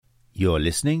You're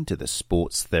listening to the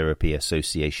Sports Therapy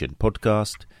Association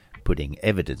podcast, putting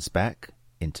evidence back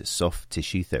into soft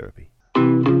tissue therapy.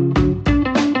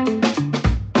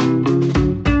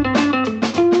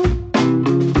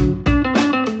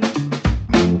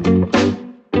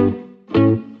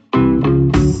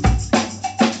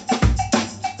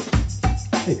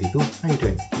 Hey people, how you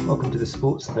doing? Welcome to the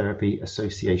Sports Therapy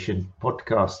Association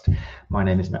podcast. My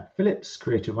name is Matt Phillips,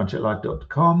 creator of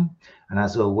OneShotLive.com, and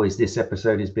as always, this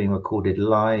episode is being recorded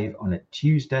live on a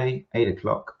Tuesday, 8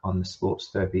 o'clock on the Sports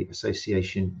Therapy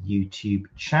Association YouTube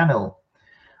channel.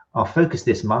 Our focus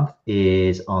this month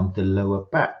is on the lower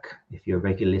back. If you're a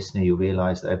regular listener, you'll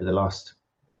realize that over the last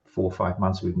 4 or 5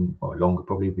 months, or longer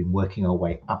probably, we've been working our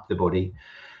way up the body,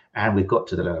 and we've got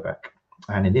to the lower back.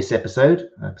 And in this episode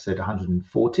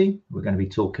 140, we're going to be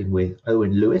talking with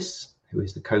Owen Lewis, who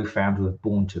is the co-founder of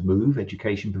Born to Move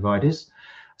education providers.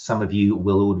 Some of you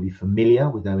will already be familiar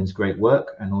with Owen's great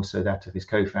work, and also that of his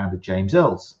co-founder, James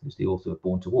Earls, who's the author of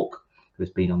Born to Walk, who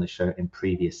has been on the show in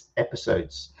previous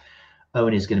episodes.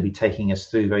 Owen is going to be taking us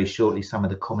through very shortly some of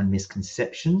the common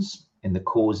misconceptions in the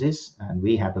causes and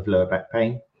rehab of lower back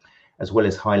pain, as well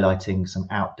as highlighting some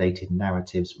outdated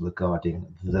narratives regarding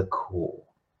the core.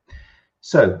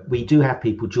 So we do have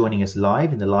people joining us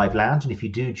live in the live lounge, and if you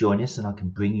do join us, and I can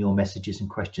bring your messages and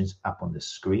questions up on the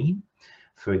screen.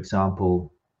 For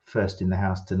example, first in the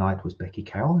house tonight was Becky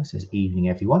Carroll, who says, "Evening,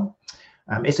 everyone."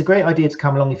 It's a great idea to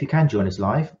come along if you can join us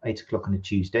live, 8 o'clock on a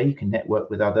Tuesday. You can network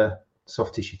with other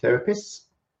soft tissue therapists.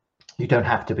 You don't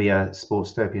have to be a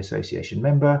Sports Therapy Association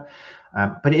member,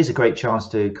 but it is a great chance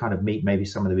to kind of meet maybe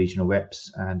some of the regional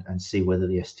reps and see whether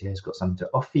the STA has got something to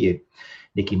offer you.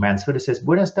 Nikki Mansfield says,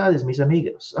 "Buenas tardes, mis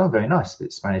amigos." Oh, very nice. A bit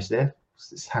of Spanish there.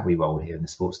 It's how we roll here in the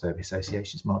Sports Therapy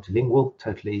Association. It's multilingual,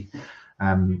 totally.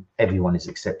 Everyone is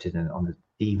accepted and on an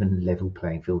even level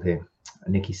playing field here.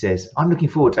 And Nikki says, "I'm looking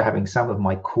forward to having some of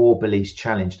my core beliefs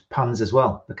challenged." Puns as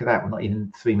well. Look at that. We're not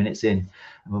even 3 minutes in.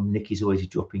 And Nikki's always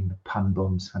dropping the pun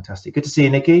bombs. Fantastic. Good to see you,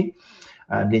 Nikki.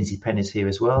 Lindsay Penn is here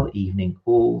as well. Evening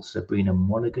all. Sabrina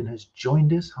Monaghan has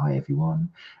joined us. Hi, everyone.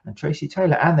 And Tracy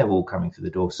Taylor. And they're all coming through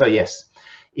the door. So, yes,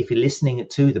 if you're listening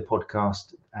to the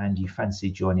podcast and you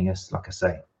fancy joining us, like I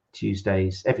say,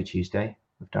 Tuesdays, every Tuesday,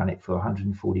 we've done it for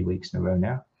 140 weeks in a row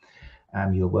now.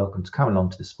 You're welcome to come along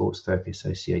to the Sports Therapy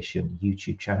Association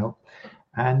YouTube channel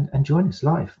and join us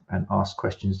live and ask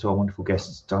questions to our wonderful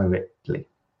guests directly.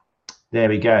 There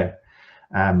we go.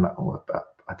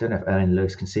 I don't know if Owen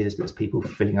Lewis can see this, but there's people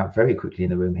filling up very quickly in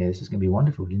the room here. This is going to be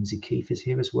wonderful. Lindsay Keefe is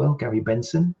here as well. Gary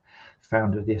Benson,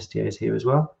 founder of the STA, is here as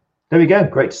well. There we go.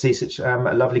 Great to see such a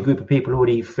lovely group of people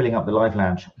already filling up the live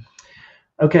lounge.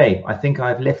 Okay, I think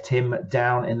I've left him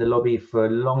down in the lobby for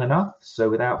long enough. So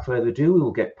without further ado, we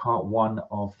will get part one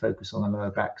of Focus on the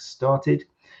Lower Back started.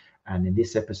 And in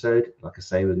this episode, like I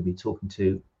say, we're going to be talking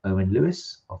to Owen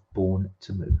Lewis of Born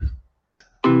to Move.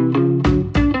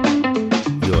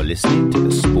 You're listening to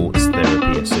the Sports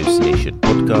Therapy Association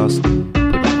podcast,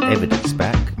 putting evidence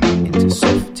back into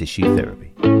soft tissue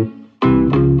therapy.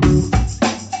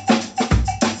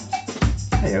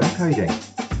 Hey Owen, how are you doing?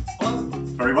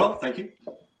 Very well, thank you.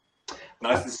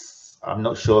 Nice. I'm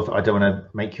not sure if I don't want to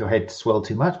make your head swell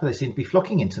too much, but they seem to be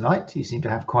flocking in tonight. You seem to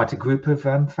have quite a group of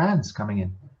fans coming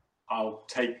in. I'll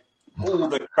take all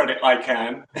the credit I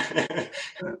can,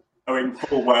 knowing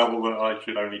full well that I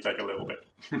should only take a little bit.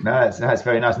 No, it's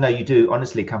very nice. No, you do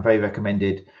honestly come very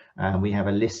recommended. We have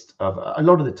a list of, a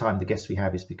lot of the time the guests we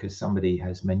have is because somebody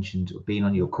has mentioned or been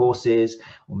on your courses,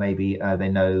 or maybe they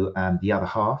know the other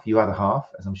half, your other half,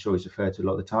 as I'm sure he's referred to a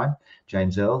lot of the time,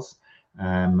 James Earls,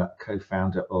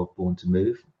 co-founder of Born to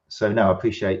Move. So no, I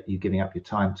appreciate you giving up your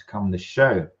time to come on the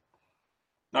show.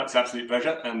 That's an absolute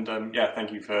pleasure. And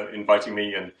thank you for inviting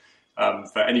me. And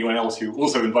for anyone else who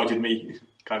also invited me,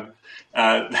 then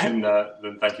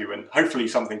thank you. And hopefully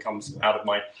something comes out of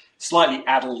my slightly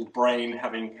addled brain,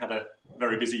 having had a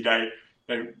very busy day.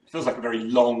 It feels like a very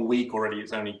long week already.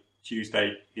 It's only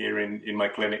Tuesday here in my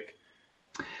clinic.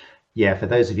 Yeah, for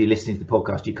those of you listening to the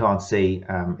podcast, you can't see,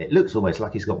 it looks almost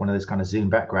like he's got one of those kind of Zoom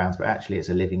backgrounds, but actually it's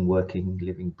a living,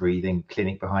 breathing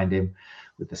clinic behind him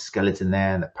with the skeleton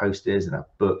there and the posters and the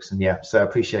books. And yeah, so I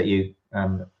appreciate you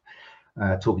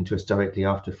talking to us directly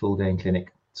after a full day in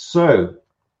clinic. So,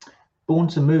 Born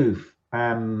to Move,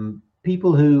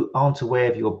 people who aren't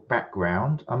aware of your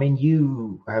background, I mean,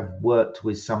 you have worked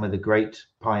with some of the great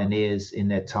pioneers in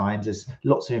their times. There's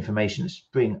lots of information. Let's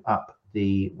bring up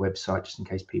the website just in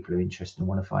case people are interested and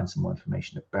want to find some more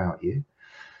information about you.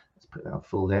 Let's put that up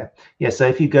full there. Yeah, so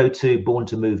if you go to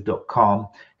borntomove.com,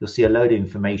 you'll see a load of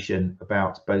information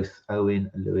about both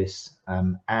Owen Lewis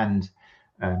and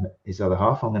his other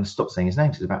half. I'm going to stop saying his name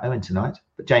because it's about Owen tonight,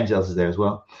 but James Els is there as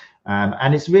well.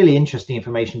 And it's really interesting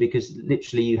information because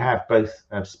literally you have both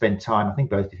spent time, I think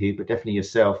both of you, but definitely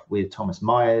yourself, with Thomas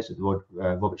Myers, with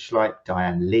Robert Schleich,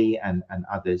 Diane Lee, and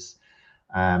others,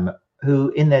 who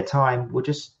in their time were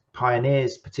just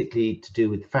pioneers, particularly to do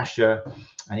with fascia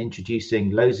and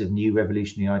introducing loads of new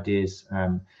revolutionary ideas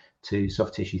to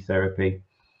soft tissue therapy.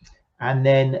 And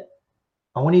then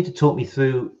I want you to talk me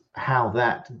through how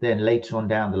that then later on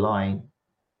down the line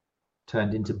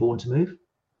turned into Born to Move.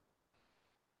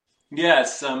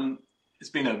 Yes, it's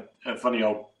been a funny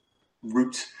old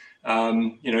route.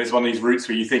 It's one of these routes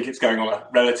where you think it's going on a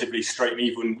relatively straight and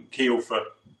even keel for,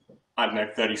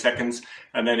 30 seconds,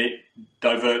 and then it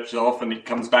diverges off and it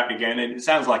comes back again. And it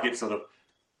sounds like it's sort of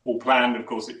all planned. Of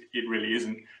course, it really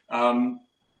isn't.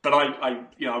 But I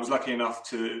was lucky enough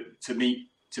to meet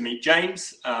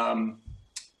James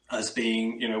as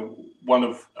being, one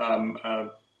of a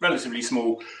relatively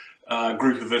small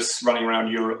group of us running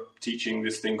around Europe teaching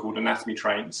this thing called anatomy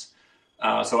trains.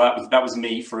 So that was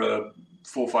me for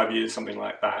 4 or 5 years, something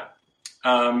like that.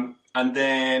 And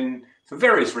then for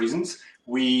various reasons,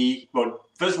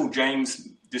 first of all, James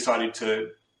decided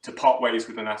to part ways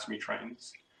with anatomy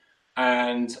trains,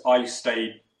 and I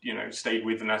stayed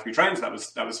with anatomy trains. That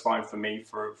was fine for me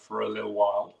for a little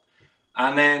while,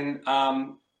 and then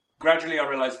gradually I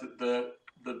realized that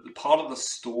the part of the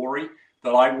story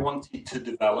that I wanted to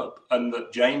develop and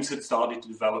that James had started to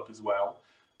develop as well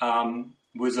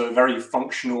was a very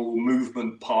functional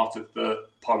movement part of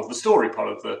the story, part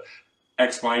of the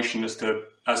explanation as to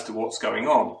what's going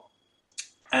on.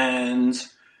 And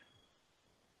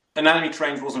anatomy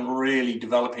trains wasn't really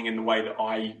developing in the way that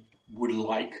I would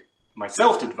like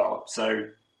myself to develop. So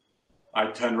I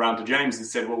turned around to James and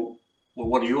said, well,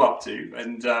 what are you up to?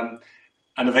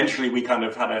 And eventually we kind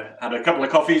of had a couple of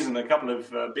coffees and a couple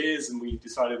of beers, and we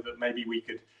decided that maybe we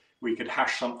could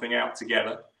hash something out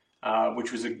together,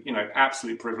 which was an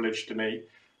absolute privilege to me.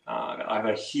 I have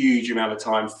a huge amount of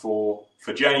time for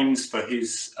James, for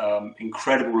his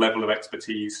incredible level of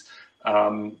expertise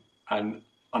and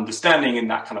understanding in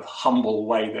that kind of humble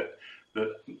way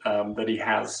that he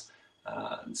has.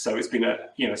 So it's been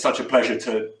such a pleasure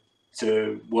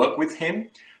to work with him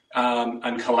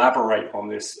and collaborate on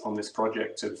this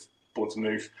project of Born to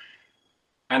Move.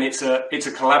 And it's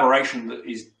a collaboration that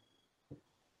is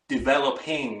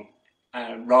developing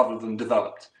rather than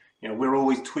developed. We're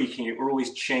always tweaking it. We're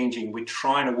always changing. We're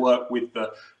trying to work with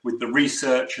the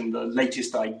research and the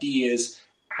latest ideas,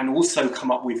 and also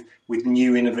come up with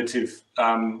new innovative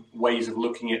ways of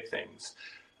looking at things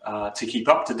to keep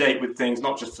up to date with things,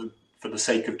 not just for the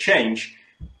sake of change,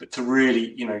 but to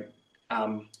really,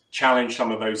 challenge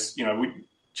some of those,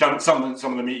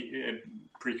 some of the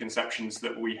preconceptions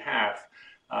that we have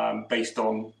based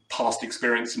on past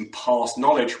experience and past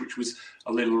knowledge, which was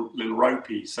a little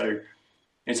ropey. So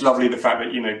it's lovely the fact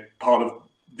that, part of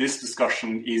this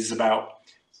discussion is about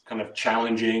kind of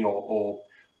challenging or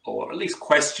at least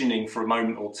questioning for a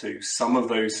moment or two some of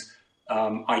those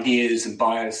ideas and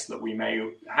bias that we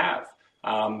may have.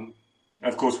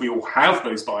 Of course, we all have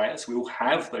those bias. We all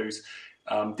have those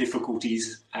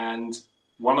difficulties. And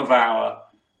one of our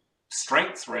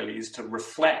strengths really is to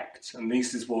reflect. And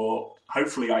this is what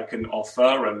hopefully I can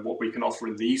offer, and what we can offer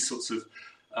in these sorts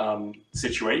of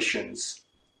situations,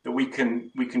 that we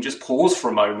can just pause for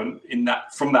a moment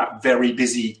from that very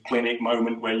busy clinic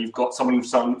moment where you've got someone in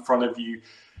front of you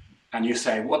and you're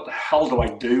saying, what the hell do I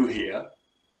do here?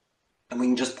 And we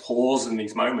can just pause in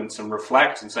these moments and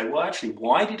reflect and say, well, actually,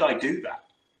 why did I do that?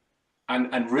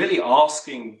 And really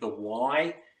asking the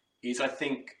why is, I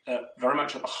think, very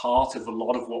much at the heart of a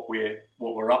lot of what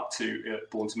we're up to at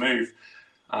Born to Move.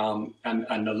 And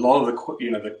a lot of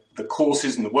the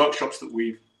courses and the workshops that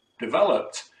we've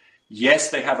developed, yes,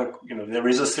 they have there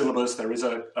is a syllabus, there is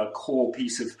a core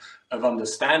piece of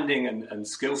understanding and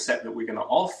skill set that we're going to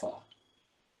offer.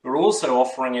 We're also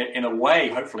offering it in a way,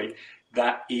 hopefully,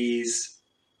 that is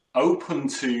open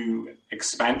to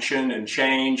expansion and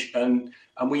change, and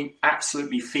we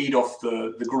absolutely feed off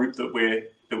the group that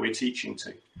we're teaching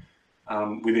to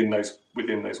within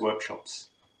those workshops.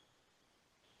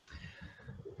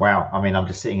 Wow, I mean, I'm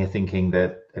just sitting here thinking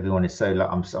that everyone is so.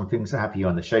 I'm feeling so happy you're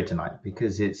on the show tonight,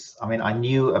 because it's. I mean, I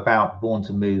knew about Born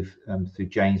to Move through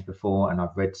James before, and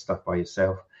I've read stuff by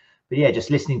yourself. But yeah, just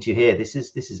listening to you here, this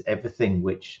is everything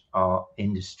which our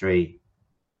industry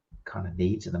kind of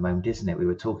needs at the moment, isn't it? We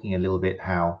were talking a little bit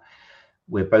how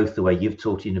we're both the way you've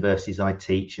taught universities, I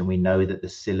teach, and we know that the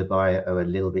syllabi are a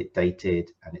little bit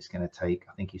dated, and it's going to take,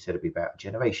 I think you said it'd be about a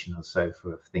generation or so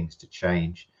for things to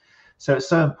change. So it's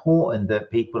so important that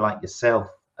people like yourself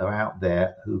are out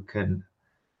there who can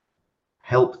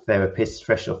help therapists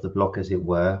fresh off the block, as it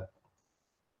were,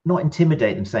 not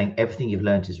intimidate them saying everything you've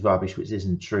learned is rubbish, which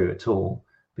isn't true at all,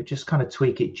 but just kind of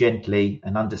tweak it gently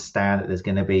and understand that there's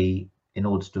going to be, in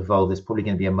order to evolve, there's probably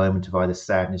going to be a moment of either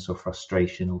sadness or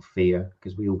frustration or fear,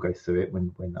 because we all go through it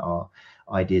when our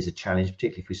ideas are challenged,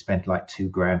 particularly if we spent like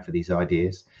 $2,000 for these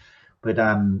ideas. But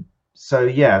so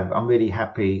yeah, I'm really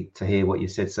happy to hear what you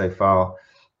said so far.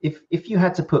 If you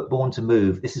had to put Born to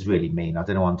Move, this is really mean, I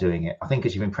don't know why I'm doing it. I think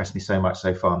because you've impressed me so much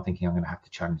so far, I'm thinking I'm going to have to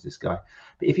challenge this guy.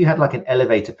 But if you had like an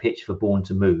elevator pitch for Born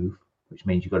to Move, which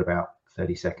means you've got about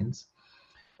 30 seconds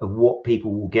of what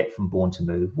people will get from Born to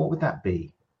Move, what would that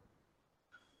be?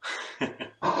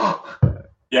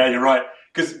 Yeah, you're right.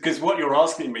 Because what you're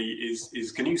asking me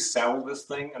is can you sell this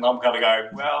thing? And I'm kind of going,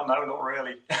 well, no, not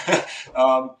really.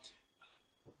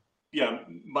 Yeah,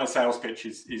 my sales pitch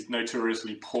is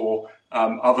notoriously poor,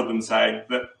 other than saying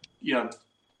that,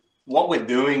 what we're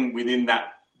doing within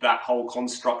that whole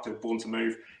construct of Born to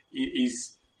Move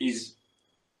is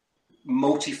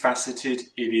multifaceted.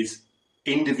 It is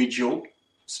individual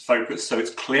focused, so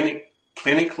it's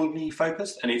clinically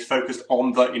focused, and it's focused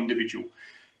on the individual.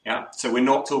 Yeah, so we're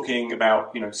not talking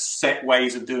about set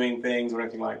ways of doing things or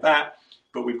anything like that,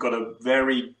 but we've got a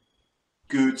very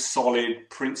good, solid,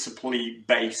 principally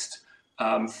based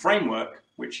framework,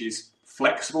 which is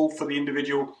flexible for the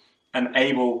individual and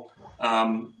able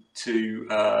to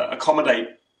accommodate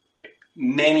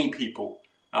many people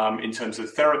in terms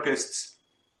of therapists.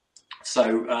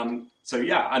 So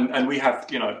yeah, and we have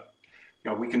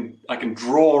I can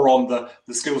draw on the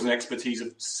skills and expertise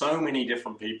of so many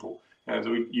different people.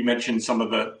 You mentioned some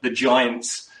of the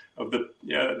giants of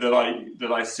that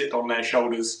I sit on their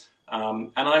shoulders.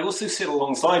 And I also sit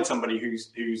alongside somebody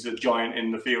who's a giant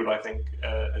in the field, I think,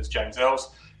 as James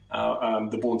Els,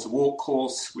 the Born to Walk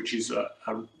course, which is a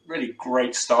really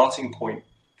great starting point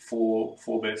for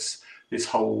this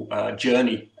whole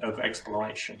journey of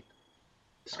exploration.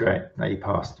 It's great. No, you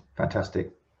passed.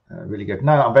 Fantastic. Really good.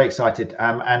 No, I'm very excited.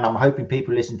 And I'm hoping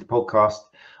people listen to the podcast.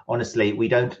 Honestly,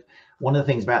 one of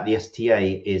the things about the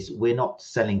STA is we're not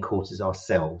selling courses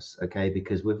ourselves, okay?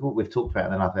 Because we've talked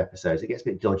about it in other episodes. It gets a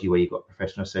bit dodgy where you've got a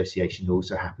professional association who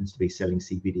also happens to be selling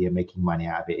CBD and making money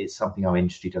out of it. It's something our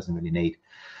industry doesn't really need.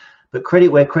 But credit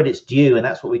where credit's due, and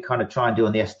that's what we kind of try and do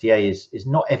on the STA, is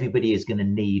not everybody is going to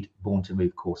need Born to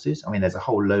Move courses. I mean, there's a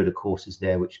whole load of courses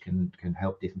there which can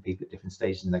help different people at different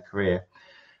stages in their career.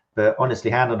 But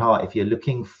honestly, hand on heart, if you're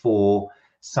looking for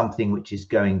something which is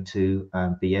going to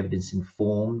be evidence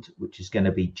informed, which is going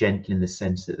to be gentle in the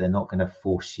sense that they're not going to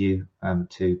force you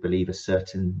to believe a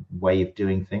certain way of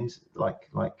doing things, like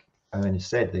Owen has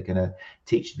said, they're going to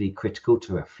teach you to be critical,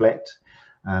 to reflect,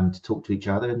 to talk to each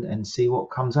other and see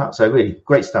what comes up. So really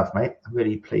great stuff, mate. I'm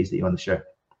really pleased that you're on the show.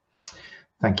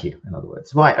 Thank you, in other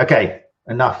words. Right, okay.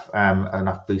 Enough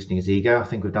boosting his ego. I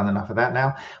think we've done enough of that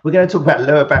now. We're going to talk about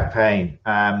lower back pain.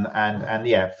 And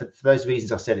yeah, for those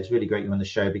reasons I said, it's really great you're on the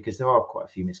show because there are quite a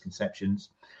few misconceptions.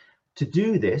 To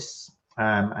do this,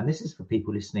 and this is for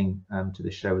people listening to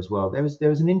the show as well, there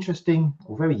was an interesting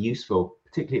or very useful,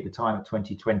 particularly at the time of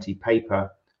 2020,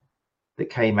 paper that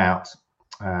came out,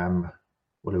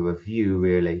 what a review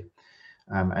really.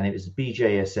 And it was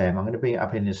BJSM. I'm going to bring it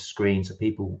up in the screen so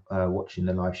people watching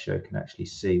the live show can actually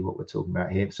see what we're talking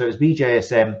about here. So it was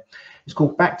BJSM. It's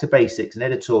called Back to Basics, an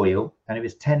editorial, and it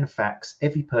was 10 facts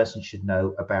every person should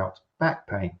know about back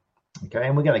pain. Okay,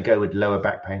 and we're going to go with lower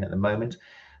back pain at the moment.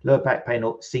 Lower back pain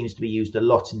seems to be used a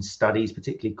lot in studies,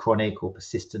 particularly chronic or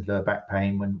persistent lower back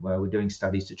pain when we're doing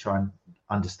studies to try and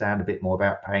understand a bit more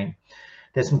about pain.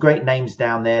 There's some great names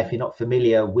down there. If you're not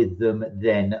familiar with them,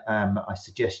 then I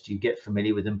suggest you get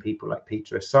familiar with them. People like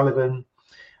Peter O'Sullivan,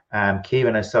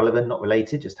 Kieran O'Sullivan, not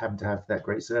related, just happen to have that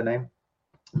great surname.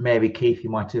 Mary Keefe, you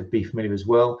might be familiar as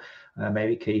well.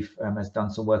 Mary Keefe has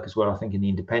done some work as well, I think, in the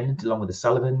Independent, along with the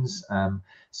Sullivans.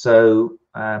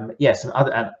 Yeah, some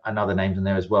other names in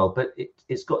there as well. But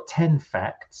it's got 10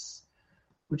 facts,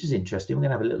 which is interesting. We're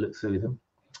going to have a little look through them.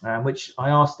 Which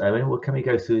I asked Owen, well, can we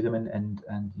go through them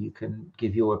and you can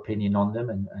give your opinion on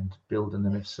them and build on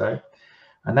them if so.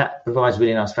 And that provides a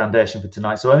really nice foundation for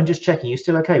tonight. So Owen, just checking, you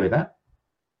still okay with that?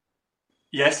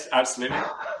 Yes, absolutely.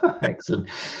 Excellent.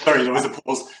 Sorry, there was a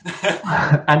pause.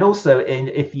 And also,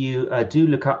 if you do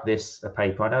look up this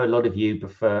paper, I know a lot of you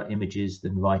prefer images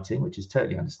than writing, which is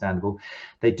totally understandable.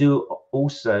 They do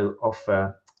also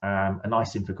offer a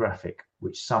nice infographic,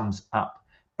 which sums up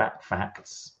back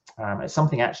facts. It's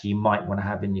something actually you might want to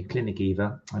have in your clinic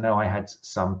either. I know I had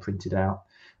some printed out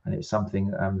and it was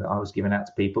something that I was giving out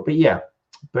to people. But yeah,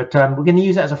 we're going to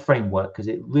use that as a framework because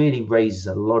it really raises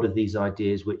a lot of these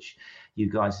ideas which you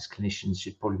guys as clinicians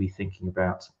should probably be thinking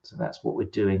about. So that's what we're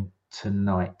doing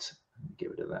tonight. Get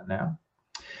rid of that now.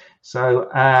 So,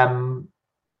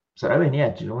 so Owen, yeah,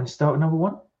 do you want to start with number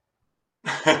one?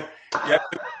 Yeah.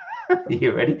 Are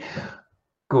you ready?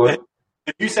 Go on.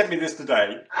 You sent me this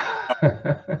today,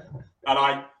 and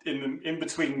I, in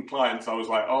between clients, I was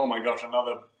like, oh my gosh,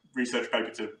 another research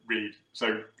paper to read.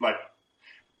 So, like,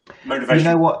 motivation. You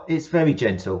know what? It's very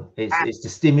gentle. It's to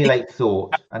stimulate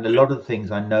thought, and a lot of the things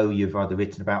I know you've either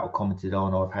written about or commented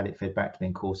on, or I've had it fed back to me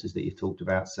in courses that you've talked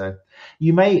about. So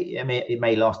you may, I mean, it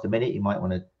may last a minute. You might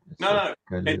want to go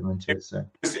a little into it. So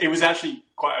it was actually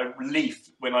quite a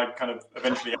relief when I kind of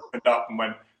eventually opened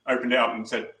it up and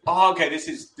said, oh, okay, this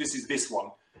is this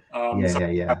one.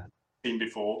 Yeah. Seen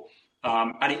before.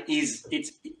 And it is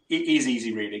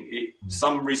easy reading.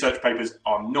 Some research papers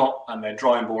are not, and they're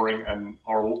dry and boring and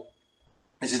horrible.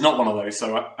 This is not one of those.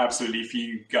 So absolutely, if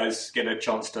you guys get a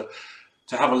chance to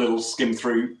have a little skim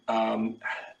through,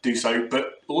 do so.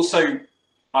 But also,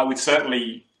 I would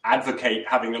certainly advocate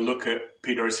having a look at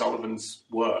Peter O'Sullivan's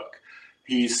work.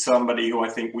 He's somebody who I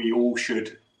think we all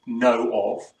should know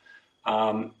of,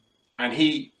 and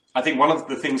I think one of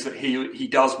the things that he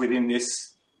does within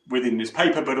this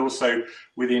paper, but also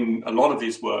within a lot of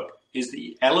his work, is that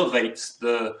he elevates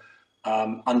the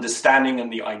understanding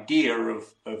and the idea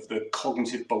of the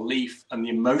cognitive belief and the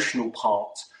emotional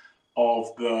part of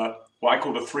what I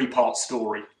call the three-part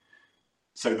story.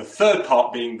 So the third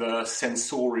part being the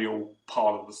sensorial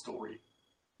part of the story,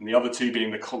 and the other two being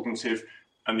the cognitive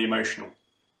and the emotional.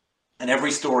 And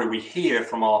every story we hear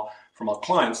from our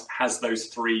clients has those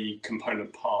three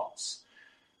component parts.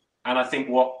 And I think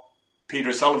what Peter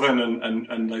O'Sullivan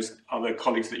and those other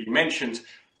colleagues that you mentioned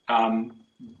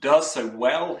does so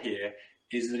well here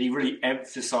is that he really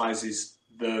emphasizes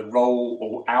the role,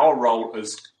 or our role,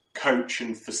 as coach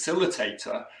and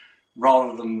facilitator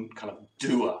rather than kind of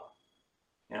doer.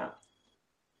 Yeah.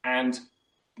 And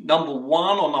number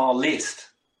one on our list,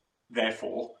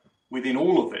 therefore, within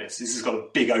all of this has got a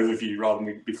big overview rather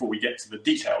than before we get to the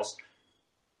details,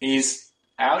 is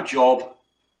our job,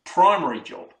 primary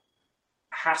job,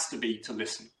 has to be to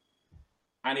listen.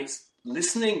 And it's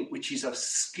listening, which is a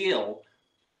skill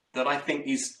that I think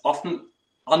is often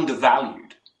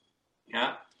undervalued.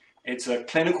 Yeah, it's a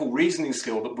clinical reasoning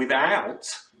skill that without,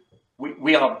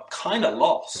 we are kind of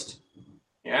lost.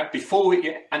 Yeah, before we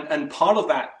get, and part of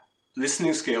that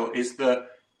listening skill is the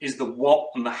what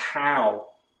and the how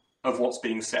of what's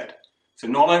being said. So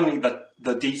not only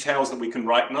the details that we can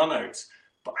write in our notes,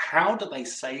 but how do they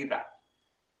say that?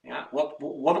 Yeah, what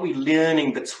are we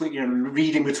learning between,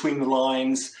 reading between the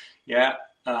lines? Yeah,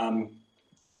 and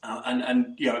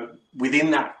within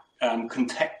that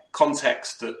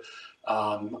context that,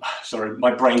 sorry,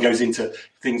 my brain goes into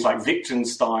things like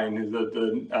Wittgenstein,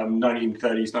 the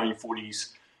 1930s, 1940s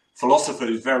philosopher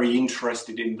who's very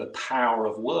interested in the power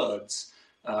of words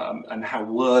and how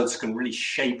words can really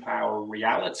shape our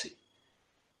reality.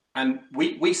 And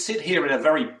we sit here in a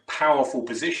very powerful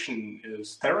position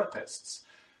as therapists,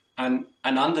 and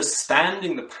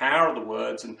understanding the power of the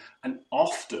words, and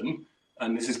often,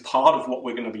 and this is part of what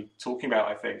we're going to be talking about,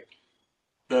 I think,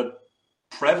 the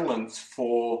prevalence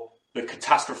for the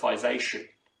catastrophization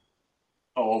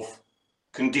of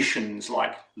conditions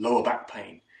like lower back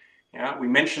pain. Yeah, we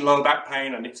mentioned lower back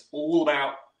pain, and it's all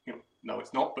about, no,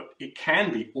 it's not, but it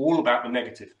can be all about the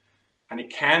negative, and it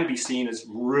can be seen as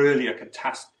really a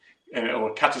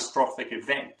catastrophic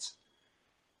event.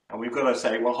 And we've got to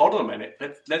say, well, hold on a minute,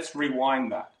 let's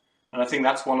rewind that. And I think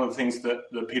that's one of the things that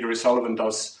Peter O'Sullivan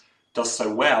does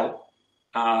so well.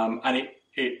 And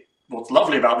what's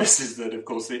lovely about this is that, of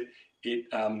course, it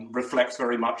reflects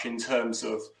very much in terms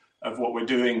of what we're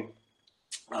doing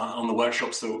on the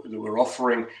workshops that we're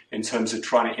offering in terms of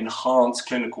trying to enhance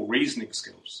clinical reasoning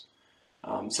skills.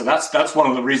 So that's one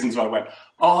of the reasons I went,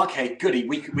 oh, okay, goody.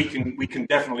 We can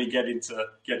definitely get into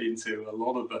a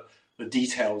lot of the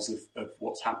details of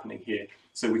what's happening here,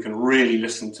 so we can really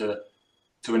listen to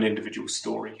an individual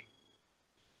story.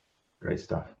 Great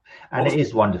stuff. And it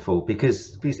is wonderful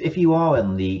because if you are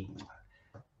on the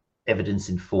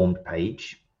evidence-informed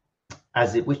page,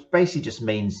 which basically just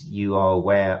means you are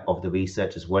aware of the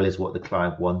research as well as what the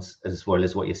client wants, as well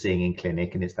as what you're seeing in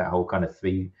clinic, and it's that whole kind of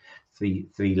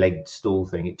three-legged stool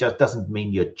thing. It just doesn't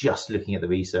mean you're just looking at the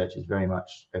research. It's very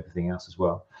much everything else as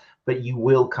well. But you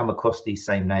will come across these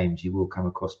same names. You will come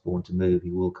across Born to Move.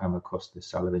 You will come across the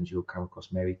Sullivans. You'll come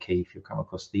across Mary Keefe. You'll come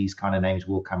across these kind of names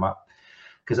will come up.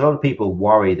 Because a lot of people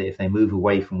worry that if they move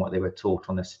away from what they were taught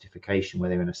on their certification, where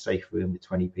they're in a safe room with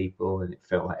 20 people, and it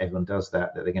felt like everyone does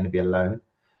that they're going to be alone.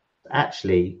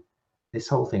 Actually, this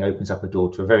whole thing opens up a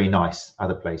door to a very nice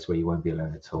other place where you won't be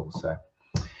alone at all. So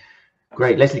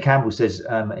Great. Leslie Campbell says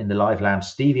in the live lounge,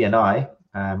 Stevie and I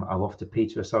are off to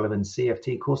Peter O'Sullivan's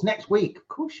CFT course next week. Of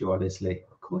course you are, Leslie.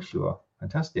 Of course you are.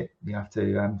 Fantastic. You have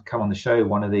to come on the show,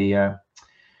 one of the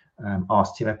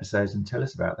Ask Tim episodes, and tell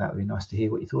us about that. It would be nice to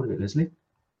hear what you thought of it, Leslie.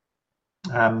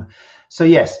 So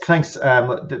yes, thanks.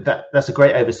 That's a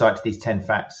great oversight to these 10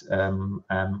 facts, and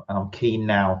I'm keen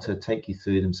now to take you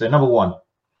through them. So number one,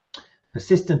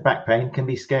 persistent back pain can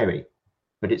be scary,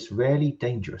 but it's rarely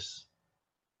dangerous.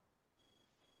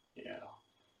 Yeah,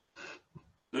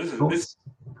 this is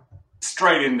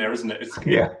straight in there, isn't it? It's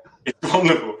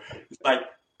wonderful. It's like,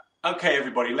 okay,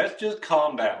 everybody, let's just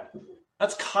calm down.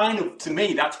 That's kind of, to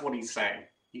me, that's what he's saying.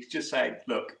 He's just saying,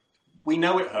 look, we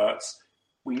know it hurts.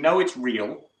 We know it's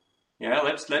real. Yeah,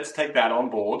 let's take that on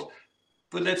board.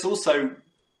 But let's also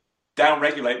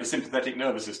down-regulate the sympathetic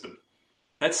nervous system.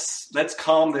 Let's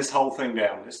calm this whole thing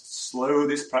down. Let's slow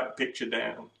this picture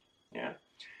down. Yeah.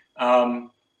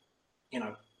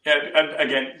 And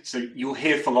again, so you'll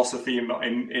hear philosophy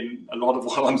in a lot of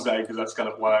what I'm saying, because that's kind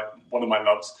of one of my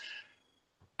loves.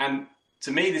 And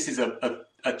to me, this is a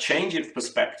change in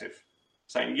perspective,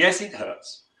 saying, yes, it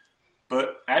hurts,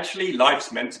 but actually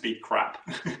life's meant to be crap.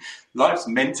 Life's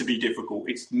meant to be difficult.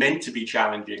 It's meant to be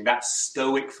challenging. That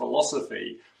stoic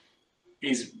philosophy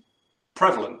is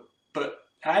prevalent, but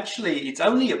actually it's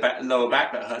only about lower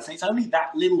back that hurts. And it's only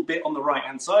that little bit on the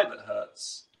right-hand side that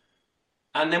hurts.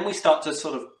 And then we start to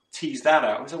sort of tease that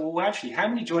out. And say, well, actually, how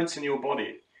many joints in your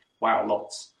body? Wow,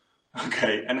 lots.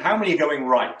 Okay, and how many are going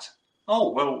right?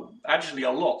 Oh, well, actually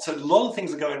a lot. So a lot of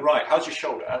things are going right. How's your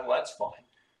shoulder? Oh, well, that's fine.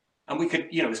 And we could,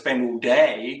 spend all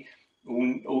day,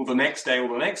 or the next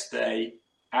day,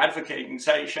 advocating,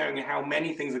 showing how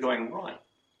many things are going right.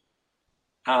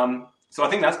 So I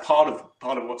think that's part of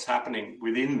what's happening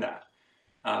within that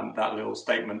little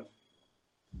statement.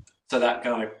 So that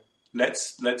kind of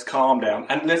let's calm down,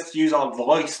 and let's use our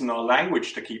voice and our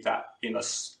language to keep that in a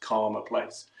calmer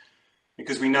place,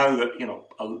 because we know that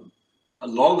a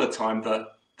lot of the time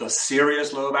the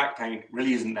serious lower back pain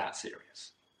really isn't that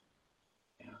serious.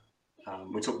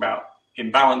 We talk about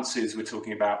imbalances, we're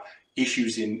talking about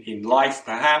issues in life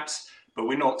perhaps, but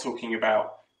we're not talking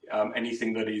about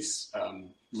anything that is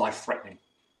life-threatening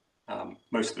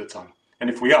most of the time. And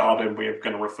if we are, then we're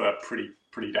going to refer pretty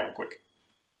damn quick.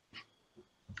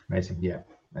 Amazing, yeah,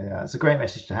 it's a great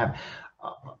message to have.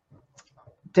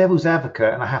 Devil's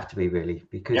advocate, and I have to be really,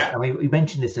 because I mean, we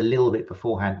mentioned this a little bit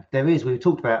beforehand. We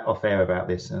talked about off air about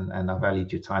this, and I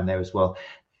valued your time there as well.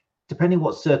 Depending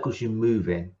what circles you move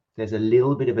in, there's a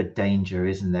little bit of a danger,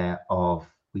 isn't there,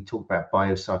 we talk about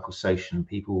biopsychosocial,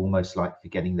 people almost like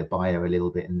forgetting the bio a little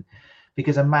bit. And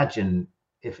because imagine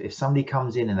if somebody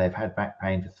comes in and they've had back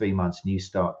pain for 3 months and you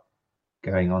start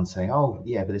going on saying, oh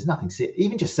yeah, but there's nothing,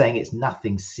 even just saying it's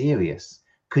nothing serious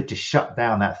could just shut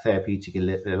down that therapeutic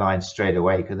line straight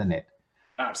away, couldn't it?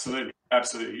 Absolutely.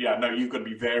 Yeah, no, you've got to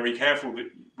be very careful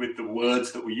with the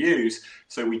words that we use.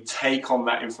 So we take on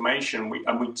that information,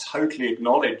 and we totally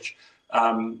acknowledge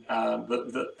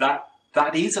that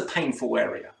is a painful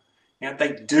area. Yeah,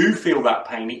 they do feel that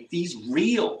pain. It is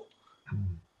real.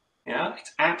 Yeah,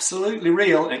 it's absolutely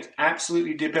real, and it's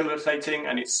absolutely debilitating,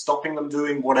 and it's stopping them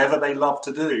doing whatever they love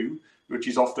to do, which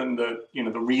is often the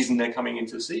reason they're coming in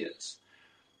to see us.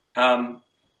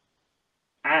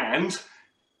 And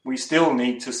we still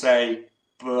need to say,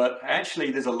 but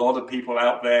actually there's a lot of people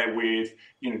out there with,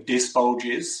 disc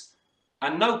bulges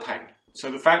and no pain. So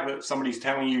the fact that somebody's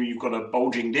telling you you've got a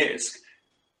bulging disc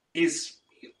is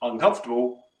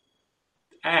uncomfortable,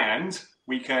 and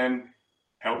we can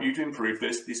help you to improve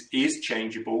this. This is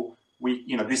changeable.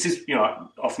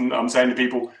 Often I'm saying to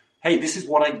people, hey, this is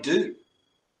what I do.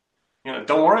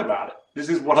 Don't worry about it. This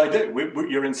is what I do.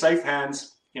 You're in safe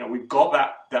hands. We've got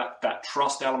that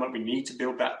trust element. We need to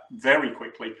build that very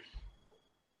quickly,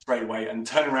 straight away. And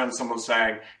turning around to someone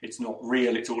saying it's not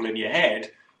real, it's all in your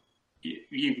head,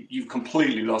 you've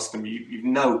completely lost them. You've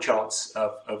no chance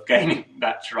of gaining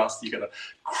that trust. You've got to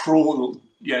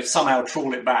somehow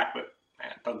trawl it back, but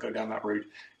man, don't go down that route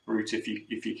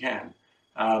if you can.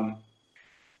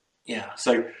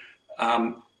 So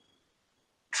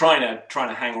trying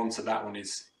to hang on to that one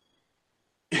is,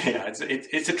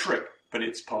 it's a trick, but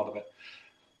it's part of it.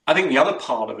 I think the other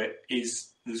part of it is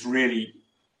really,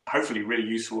 hopefully really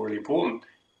useful, really important,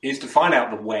 is to find out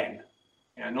the when.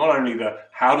 Not only the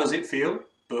how does it feel,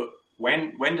 but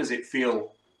when does it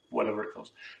feel, whatever it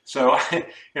feels. So,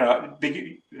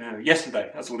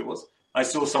 yesterday, that's all it was. I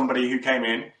saw somebody who came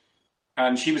in,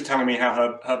 and she was telling me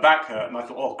how her back hurt, and I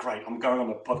thought, oh great, I'm going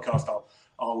on a podcast.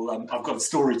 I've got a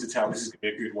story to tell. This is going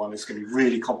to be a good one. It's going to be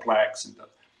really complex, and of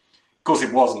course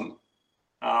it wasn't.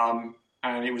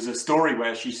 And it was a story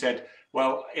where she said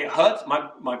well, it hurts.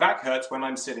 My back hurts when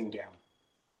I'm sitting down.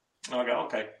 And I go,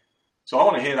 okay. So I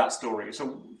want to hear that story.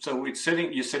 So you're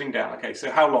sitting down. Okay. So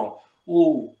how long?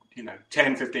 Oh,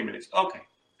 10, 15 minutes. Okay.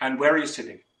 And where are you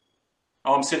sitting?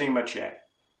 Oh, I'm sitting in my chair.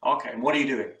 Okay. And what are you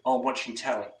doing? Oh, I'm watching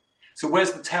telly. So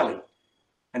where's the telly?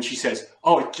 And she says,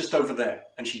 oh, it's just over there.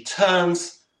 And she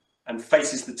turns and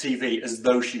faces the TV as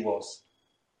though she was.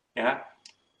 Yeah.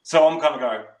 So I'm kind of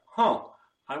going,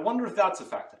 I wonder if that's a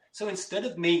factor. So instead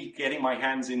of me getting my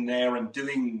hands in there and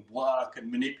doing work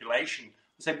and manipulation,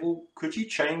 I said, well, could you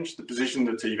change the position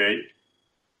of the TV?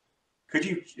 Could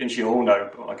you? And she, oh, no,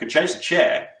 I could change the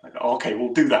chair. I go, okay,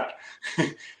 we'll do that.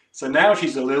 So now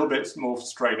she's a little bit more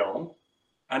straight on.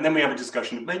 And then we have a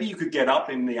discussion. Maybe you could get up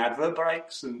in the advert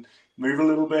breaks and move a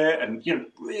little bit. And,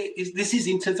 this is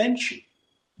intervention.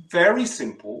 Very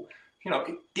simple.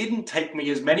 It didn't take me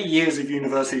as many years of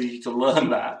university to learn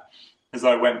that as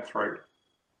I went through.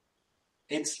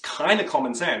 It's kind of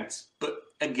common sense. But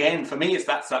again, for me,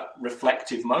 that's that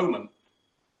reflective moment.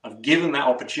 I've given that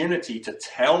opportunity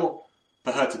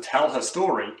for her to tell her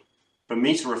story, for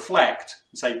me to reflect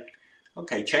and say,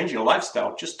 okay, change your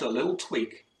lifestyle, just a little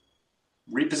tweak,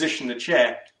 reposition the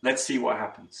chair, let's see what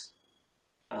happens.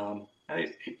 And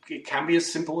it can be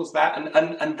as simple as that,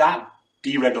 and that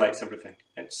deregulates everything.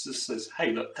 It just says,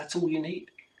 hey, look, that's all you need.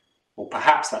 Or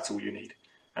perhaps that's all you need.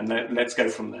 And let's go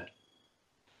from there.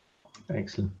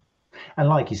 Excellent. And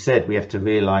like you said, we have to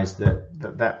realize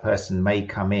that person may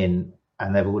come in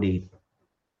and they've already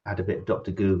had a bit of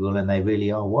Dr. Google and they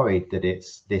really are worried that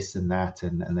it's this and that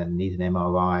and then need an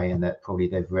MRI, and that probably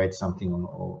they've read something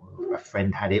or a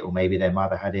friend had it, or maybe their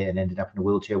mother had it and ended up in a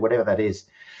wheelchair, whatever that is.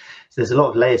 So there's a lot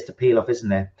of layers to peel off, isn't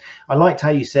there? I liked how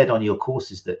you said on your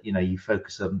courses that, you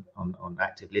focus on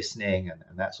active listening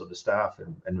and that sort of stuff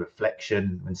and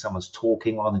reflection when someone's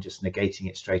talking, rather than just negating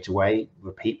it straight away.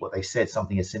 Repeat what they said,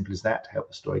 something as simple as that to help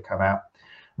the story come out.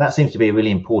 That seems to be a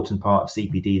really important part of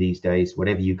CPD these days.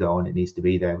 Whatever you go on, it needs to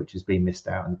be there, which has been missed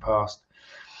out in the past.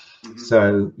 Mm-hmm.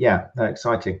 So yeah,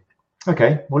 exciting.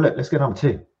 Okay, well, look, let's go to number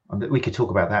 2. We could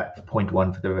talk about that for point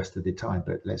 1 for the rest of the time,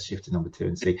 but let's shift to number 2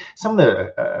 and see. Some of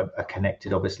them are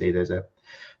connected. Obviously, there's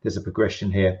a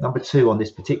progression here. Number 2 on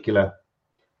this particular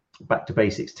back to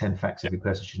basics, 10 facts every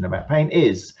person should know about pain,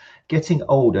 is getting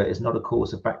older is not a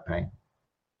cause of back pain.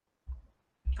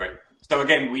 Great. So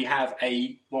again, we have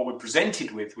what we're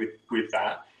presented with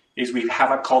that is we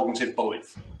have a cognitive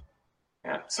belief.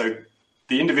 Yeah. So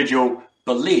the individual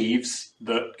believes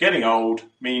that getting old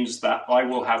means that I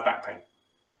will have back pain.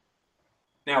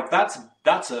 Now,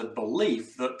 that's a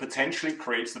belief that potentially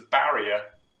creates a barrier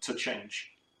to change.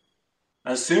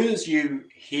 As soon as you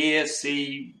hear,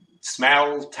 see,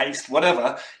 smell, taste,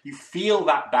 whatever, you feel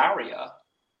that barrier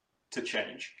to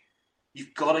change.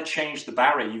 You've got to change the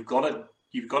barrier. You've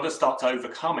got to start to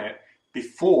overcome it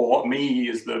before me,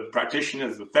 as the practitioner,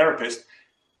 as the therapist,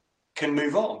 can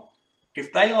move on.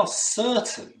 If they are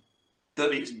certain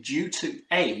that it's due to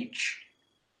age,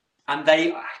 and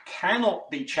they cannot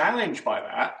be challenged by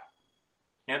that,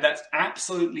 that's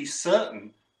absolutely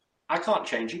certain, I can't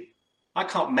change you. I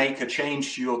can't make a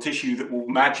change to your tissue that will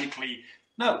magically...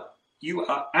 No, you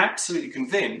are absolutely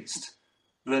convinced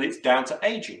that it's down to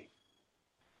aging.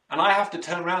 And I have to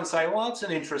turn around and say, well, that's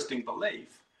an interesting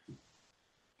belief.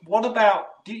 What about,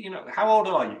 how old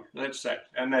are you? Let's say.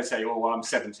 And they say, well, I'm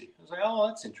 70. I say, oh,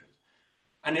 that's interesting.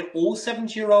 And if all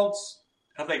 70-year-olds,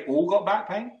 have they all got back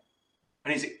pain?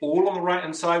 And is it all on the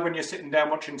right-hand side when you're sitting down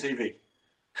watching TV?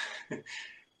 And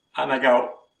I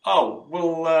go, oh,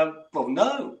 well,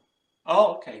 no.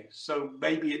 Oh, okay. So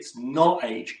maybe it's not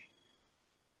age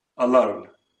alone.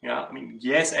 Yeah, I mean,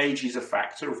 yes, age is a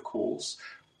factor, of course,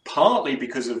 partly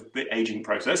because of the aging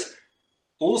process,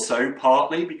 also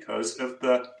partly because of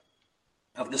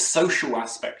the social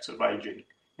aspect of aging.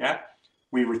 Yeah,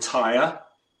 we retire,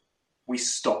 we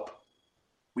stop.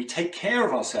 We take care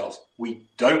of ourselves. We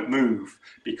don't move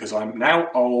because I'm now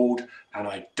old and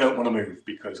I don't want to move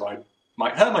because I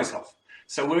might hurt myself.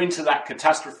 So we're into that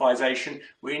catastrophization.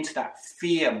 We're into that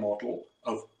fear model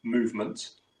of movement.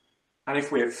 And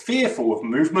if we're fearful of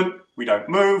movement, we don't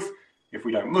move. If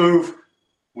we don't move,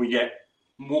 we're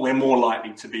more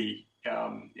likely to be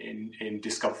in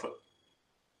discomfort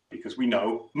because we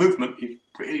know movement is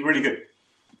really, really good.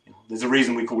 There's a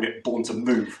reason we called it Born to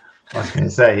Move. I was going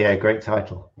to say, yeah, great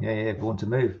title. Yeah, Born to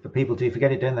Move. But people do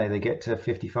forget it, don't they? They get to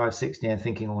 55, 60 and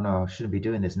thinking, oh, no, I shouldn't be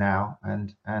doing this now.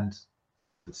 And in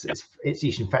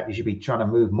fact, you should be trying to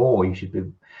move more. You should be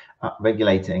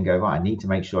regulating and go, right, I need to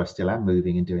make sure I still am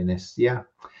moving and doing this. Yeah.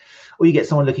 Or you get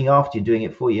someone looking after you and doing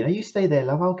it for you. You stay there,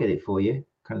 love, I'll get it for you.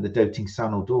 kind of the doting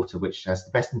son or daughter, which has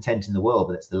the best intent in the world,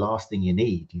 but that's the last thing you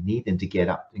need. You need them to get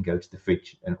up and go to the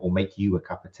fridge or make you a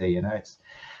cup of tea. You know, it's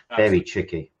very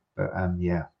tricky. But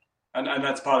yeah. And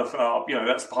that's part of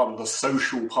that's part of the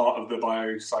social part of the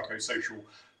biopsychosocial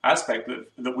aspect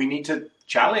that we need to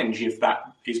challenge. If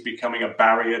that is becoming a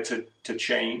barrier to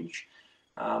change,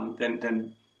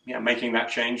 then making that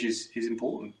change is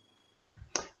important.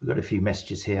 We've got a few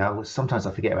messages here. Sometimes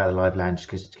I forget about the live lounge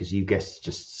because you guests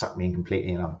just suck me in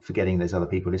completely, and I'm forgetting there's other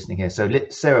people listening here. So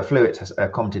Sarah Fluitt has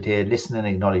commented here: listen and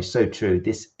acknowledge. So true.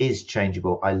 This is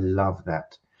changeable. I love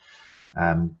that.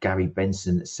 Gary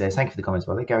Benson says, thank you for the comments,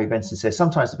 by the way. Gary Benson says,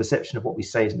 sometimes the perception of what we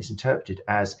say is misinterpreted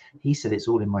as he said it's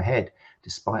all in my head,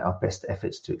 despite our best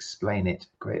efforts to explain it.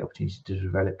 Great opportunity to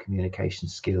develop communication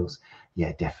skills.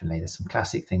 Yeah, definitely. There's some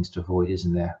classic things to avoid,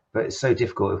 isn't there? But it's so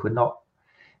difficult if we're not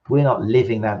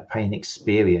living that pain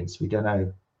experience. We don't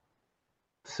know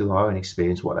through our own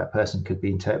experience what that person could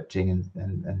be interpreting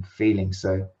and feeling.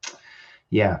 So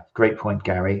yeah, great point,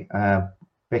 Gary.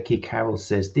 Becky Carroll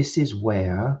says, this is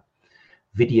where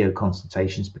video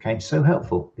consultations became so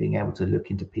helpful, being able to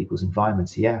look into people's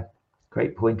environments. Yeah,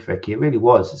 great point, Becky. It really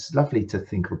was. It's lovely to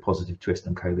think of a positive twist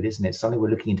on COVID, isn't it? Suddenly we're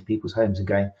looking into people's homes and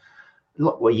going,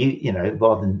 look, well, you know,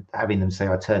 rather than having them say,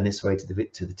 I turn this way to the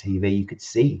TV, you could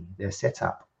see their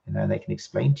setup, you know, and they can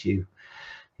explain to you,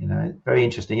 you know, very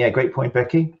interesting. Yeah, great point,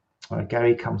 Becky.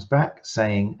 Gary comes back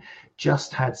saying,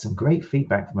 just had some great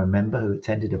feedback from a member who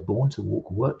attended a Born to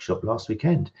Walk workshop last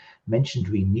weekend, mentioned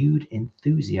renewed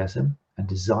enthusiasm and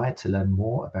desire to learn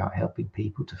more about helping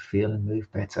people to feel and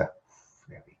move better.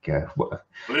 There we go.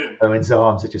 Owen's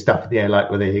arms are just up in the air like,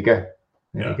 well, there you go.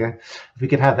 There you go. If we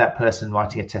could have that person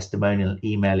writing a testimonial and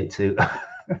email it to us,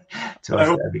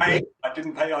 that'd be great. I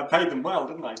didn't pay. I paid them well,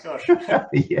 didn't I? Gosh.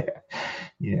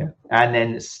 Yeah. And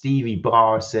then Stevie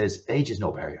Barr says, age is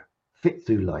no barrier. Fit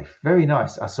through life. Very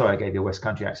nice. Sorry, I gave you a West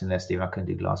Country accent there, Steve. I couldn't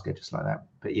do Glasgow just like that.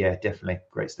 But yeah, definitely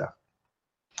great stuff.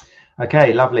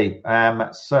 Okay, lovely.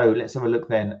 So let's have a look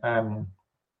then.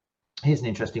 Here's an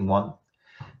interesting one.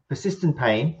 Persistent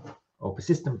pain or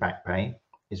persistent back pain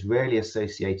is rarely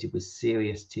associated with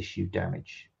serious tissue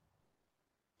damage.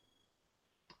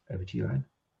 Over to you, Owen.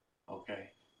 Okay.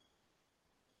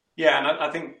 Yeah, and I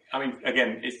think,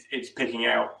 again, it's picking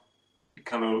out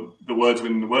kind of the words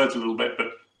within the words a little bit,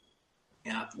 but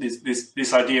yeah,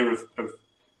 this idea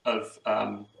of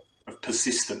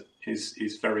persistent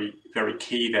is very, very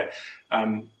key there.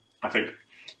 I think,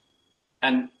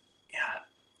 and yeah,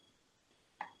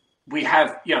 we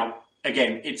have,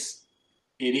 again, it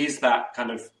is that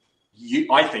kind of,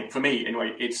 I think for me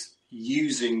anyway, it's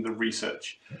using the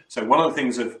research. So one of the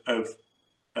things of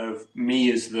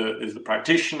me as the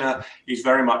practitioner is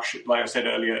very much, like I said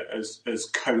earlier, as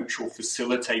coach or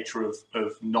facilitator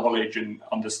of knowledge and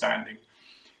understanding.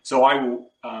 So I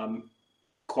will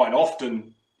quite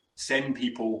often send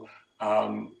people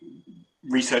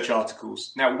research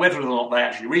articles. Now, whether or not they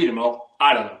actually read them or not,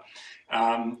 I don't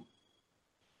know.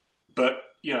 But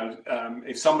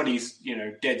if somebody's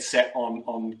dead set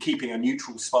on keeping a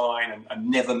neutral spine and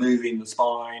never moving the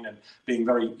spine and being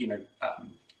very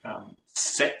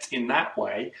set in that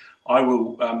way, I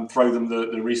will throw them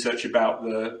the research about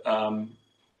the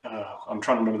I'm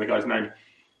trying to remember the guy's name.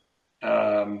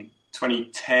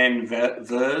 2010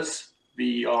 VERS,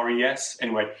 VERES.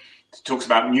 Anyway, it talks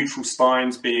about neutral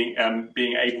spines being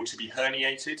able to be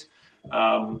herniated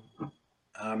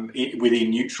within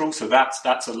neutral. So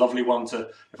that's a lovely one to,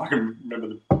 if I can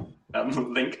remember the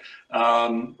link.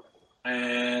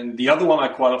 And the other one I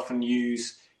quite often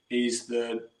use is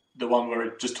the one where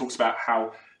it just talks about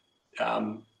how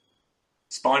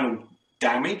spinal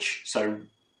damage, so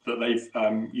that they've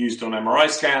used on MRI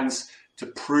scans to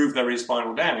prove there is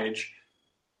spinal damage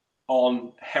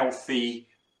on healthy,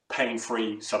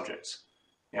 pain-free subjects.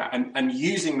 Yeah, and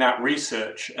using that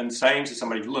research and saying to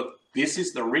somebody, look, this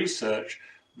is the research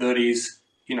that is,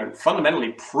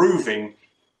 fundamentally proving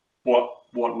what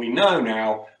we know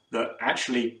now, that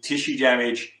actually tissue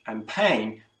damage and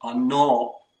pain are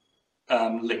not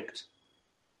linked.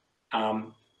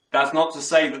 That's not to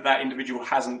say that individual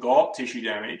hasn't got tissue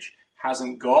damage,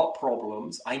 hasn't got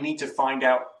problems. I need to find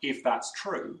out if that's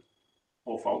true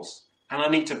or false, and I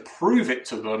need to prove it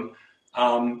to them,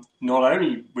 not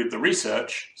only with the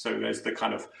research. So there's the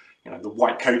kind of, the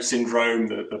white coat syndrome,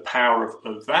 the power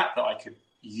of that I could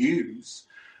use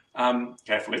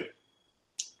carefully,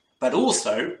 but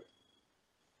also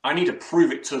I need to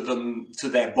prove it to them, to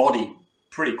their body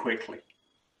pretty quickly.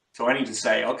 So I need to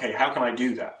say, okay, how can I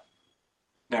do that?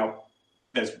 Now,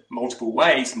 there's multiple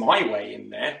ways. My way in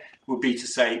there would be to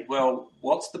say, well,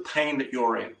 what's the pain that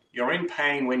you're in? You're in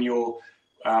pain when you're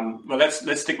well,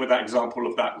 let's stick with that example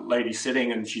of that lady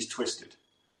sitting and she's twisted.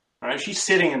 Right? If she's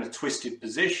sitting in a twisted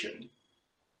position,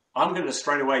 I'm going to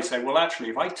straight away say, well, actually,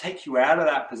 if I take you out of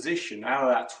that position, out of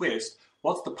that twist,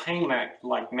 what's the pain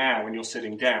like now when you're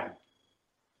sitting down?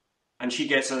 And she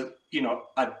gets a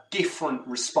different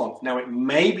response. Now, it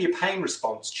may be a pain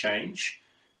response change,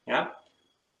 yeah,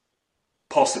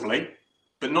 possibly,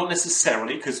 but not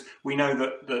necessarily, because we know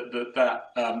that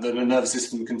the nervous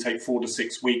system can take 4 to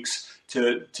 6 weeks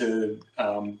to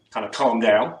kind of calm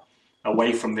down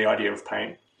away from the idea of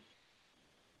pain.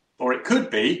 Or it could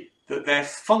be that their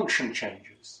function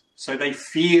changes. So they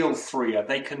feel freer,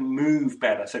 they can move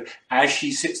better. So as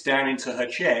she sits down into her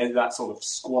chair, that sort of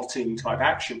squatting type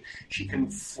action, she can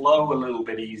flow a little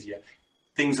bit easier.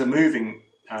 Things are moving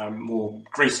more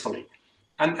gracefully.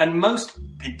 And most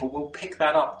people will pick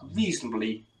that up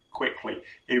reasonably quickly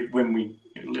when we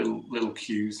little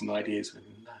cues and ideas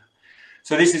within that.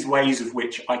 So this is ways of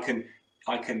which I can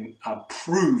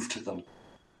prove to them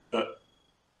that,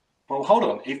 well, hold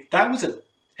on, if that was an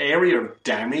area of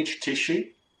damaged tissue,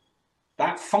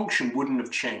 that function wouldn't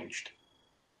have changed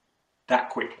that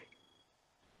quickly.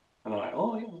 And I'm like,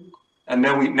 oh yeah. And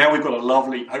now we've got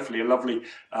hopefully a lovely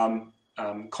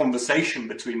conversation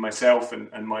between myself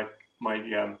and my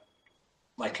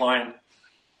client,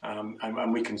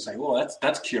 and we can say, well,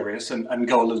 that's curious, and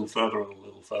go a little further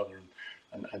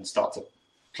and start to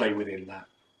play within that.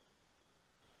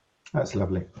 That's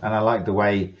lovely, and I like the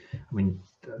way. I mean,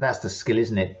 that's the skill,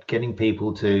 isn't it? Getting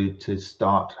people to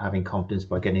start having confidence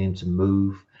by getting them to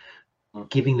move,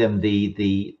 giving them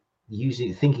the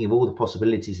thinking of all the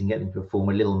possibilities and getting them to perform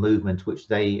a little movement which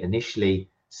they initially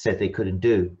said they couldn't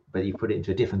do, but you put it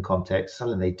into a different context,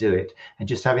 suddenly they do it, and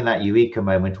just having that eureka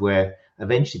moment where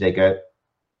eventually they go,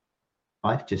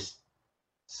 I've just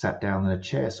sat down in a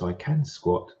chair so I can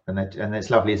squat, and it's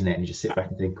lovely, isn't it? And you just sit back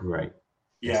and think, great,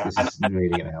 yeah, this is really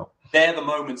going to help. They're the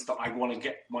moments that I want to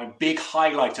get my big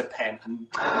highlighter pen and,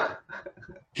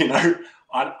 and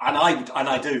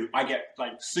I do. I get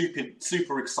like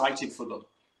super excited for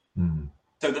them,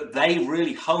 so that they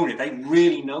really hone it. They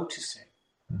really notice it.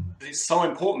 It's so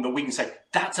important that we can say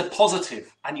that's a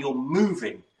positive, and you're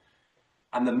moving,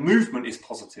 and the movement is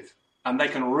positive, and they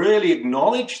can really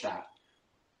acknowledge that,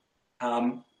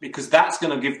 because that's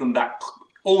going to give them that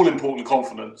all-important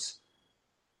confidence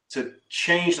to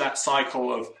change that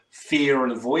cycle of fear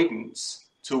and avoidance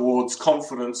towards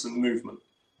confidence and movement.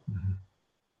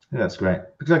 Yeah, that's great,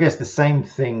 because I guess the same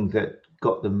thing that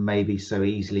got them maybe so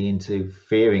easily into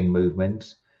fearing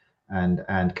movement and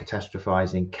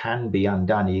catastrophizing can be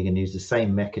undone. You can use the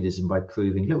same mechanism by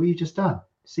proving, look what you've just done.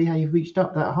 See how you've reached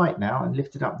up that height now and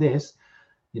lifted up this.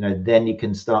 Then you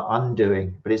can start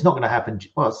undoing. But it's not going to happen.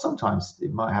 Well, sometimes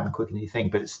it might happen quicker than you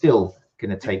think, but it's still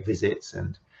going to take visits,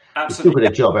 and we've still got a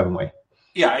job, haven't we?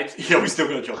 Yeah, we still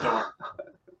got a job, don't we?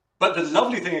 But the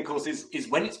lovely thing, of course, is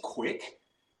when it's quick.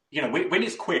 When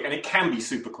it's quick, and it can be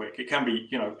super quick, it can be,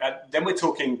 then we're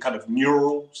talking kind of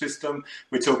neural system.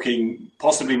 We're talking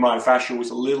possibly myofascial, it's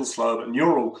a little slower, but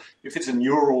neural, if it's a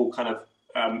neural kind of,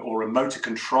 or a motor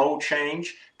control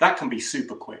change, that can be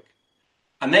super quick.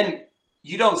 And then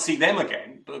you don't see them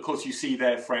again, but of course you see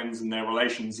their friends and their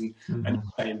relations and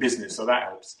in business, so that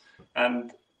helps.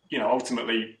 And,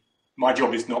 ultimately, my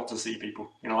job is not to see people.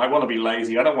 I want to be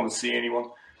lazy. I don't want to see anyone.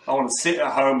 I want to sit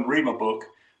at home, read my book,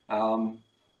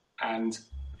 and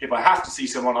if I have to see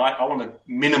someone, I want to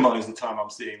minimize the time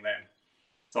I'm seeing them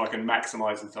so I can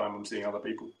maximize the time I'm seeing other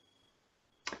people.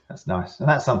 That's nice. And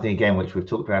that's something, again, which we've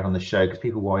talked about on the show, because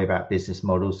people worry about business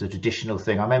models, the traditional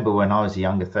thing. I remember when I was a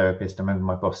younger therapist, I remember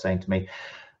my boss saying to me,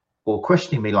 or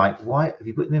questioning me, like, why have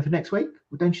you put them in for next week?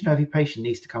 Well, don't you know every patient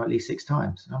needs to come at least 6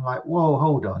 times? And I'm like, whoa,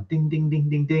 hold on. Ding, ding, ding,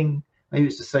 ding, ding. Maybe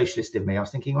it's the socialist in me. I was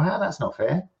thinking, well, that's not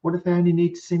fair. What if they only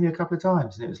need to see me a couple of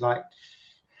times? And it was like,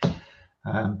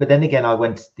 but then again, I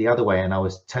went the other way, and I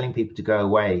was telling people to go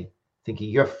away, thinking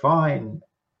you're fine,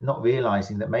 not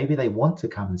realizing that maybe they want to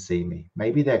come and see me.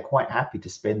 Maybe they're quite happy to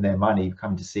spend their money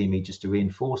coming to see me just to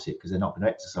reinforce it, because they're not going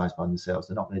to exercise by themselves.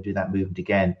 They're not going to do that movement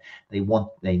again. They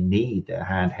need their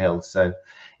hand held. So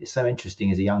it's so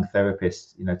interesting as a young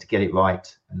therapist, to get it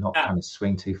right and not kind of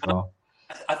swing too far.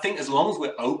 I think as long as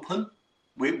we're open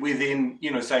within,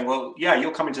 saying, well, yeah,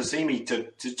 you're coming to see me to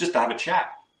just to have a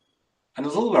chat. And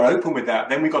as long as we're open with that,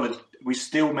 then we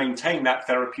still maintain that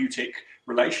therapeutic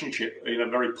relationship in a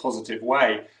very positive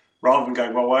way, rather than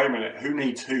going, well, wait a minute, who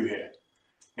needs who here?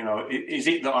 Is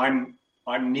it that I'm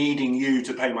needing you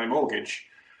to pay my mortgage?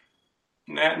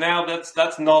 Now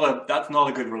that's not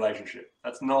a good relationship.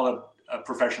 That's not a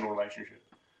professional relationship.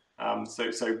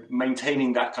 So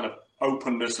maintaining that kind of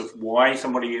openness of why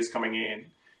somebody is coming in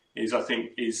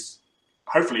is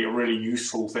hopefully a really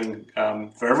useful thing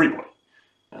for everybody,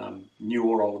 new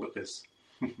or old at this.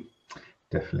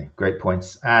 Definitely. Great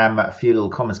points. A few little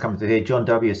comments coming through here. John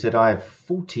W. said, I have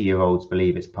 40-year-olds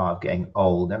believe it's part of getting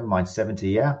old. Never mind 70.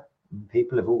 Yeah.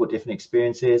 People have all got different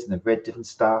experiences and they've read different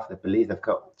stuff. They believe they've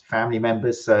got family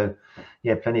members. So,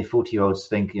 yeah, plenty of 40-year-olds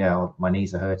think, my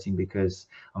knees are hurting because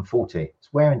I'm 40.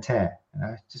 It's wear and tear.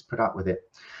 Just put up with it.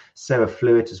 Sarah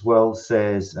Fluid as well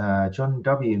says, John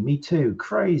W., me too,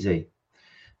 crazy.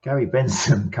 Gary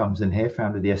Benson comes in here,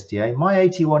 founder of the STA. My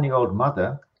 81-year-old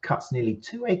mother cuts nearly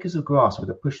 2 acres of grass with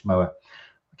a push mower.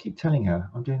 I keep telling her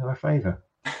I'm doing her a favour.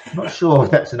 I'm not sure if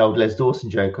that's an old Les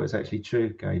Dawson joke or it's actually true,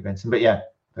 Gary Benson. But yeah,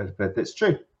 but that's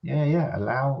true. Yeah.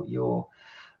 Allow your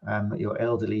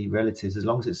elderly relatives, as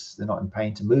long as they're not in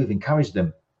pain, to move. Encourage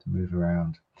them to move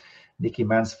around. Nikki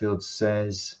Mansfield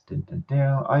says,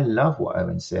 I love what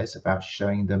Owen says about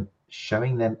showing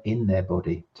them in their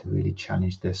body to really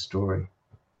challenge their story.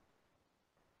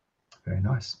 Very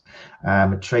nice.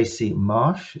 Tracy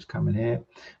Marsh is coming here.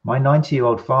 My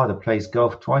 90-year-old father plays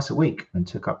golf twice a week and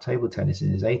took up table tennis in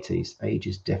his 80s. Age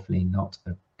is definitely not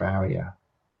a barrier.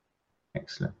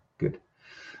 Excellent. Good.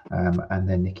 And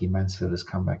then Nikki Mansfield has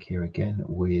come back here again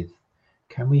with,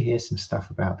 can we hear some stuff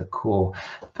about the core?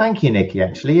 Thank you, Nikki,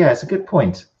 actually. Yeah, it's a good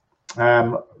point.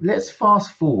 Let's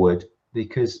fast forward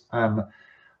because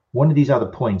one of these other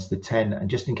points, the 10, and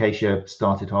just in case you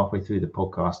started halfway through the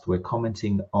podcast, we're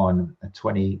commenting on a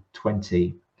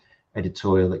 2020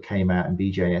 editorial that came out in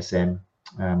BJSM,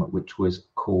 which was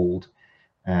called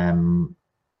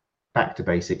Back to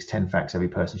Basics, 10 Facts Every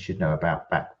Person Should Know About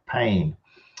Back Pain.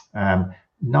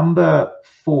 Number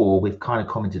 4, we've kind of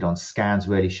commented on scans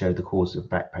really showed the cause of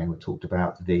back pain. We've talked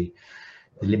about the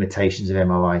limitations of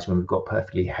MRIs when we've got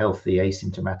perfectly healthy,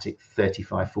 asymptomatic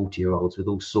 35, 40-year-olds with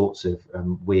all sorts of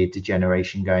weird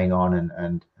degeneration going on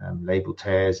and labral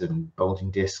tears and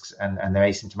bulging discs, and they're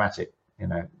asymptomatic.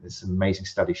 There's some amazing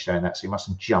studies showing that. So you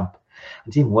mustn't jump.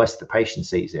 It's even worse if the patient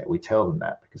sees it. We tell them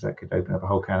that because that could open up a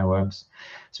whole can of worms.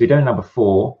 So we don't number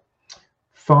 4.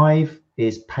 5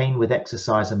 is pain with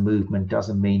exercise and movement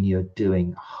doesn't mean you're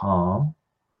doing harm.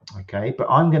 Okay, but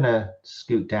I'm going to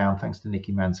scoot down, thanks to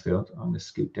Nikki Mansfield, I'm going to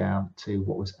scoot down to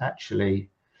what was actually,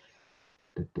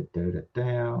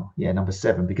 number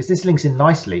 7, because this links in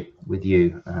nicely with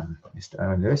you, Mr.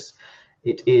 Owen Lewis.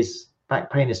 It is,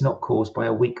 back pain is not caused by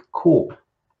a weak core.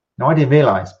 Now, I didn't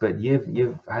realise, but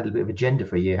you've had a bit of agenda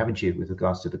for a year, haven't you, with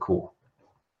regards to the core?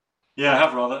 Yeah, I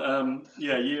have rather. A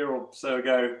year or so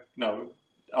ago, no,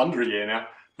 under a year now,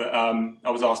 but I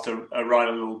was asked to write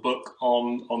a little book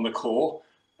on the core.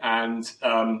 And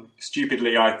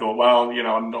stupidly, I thought, well,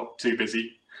 I'm not too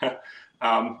busy,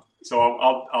 so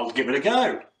I'll give it a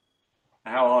go.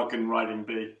 How hard can writing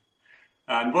be?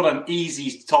 And what an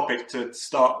easy topic to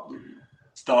start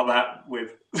that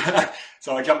with.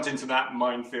 So I jumped into that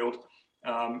minefield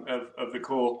of the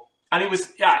core, and it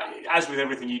was, as with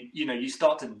everything, you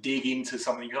start to dig into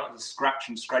something, you start to scratch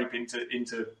and scrape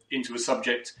into a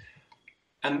subject,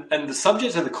 and the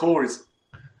subject of the core is,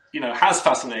 has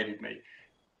fascinated me.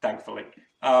 Thankfully,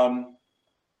 I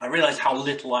realized how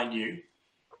little I knew,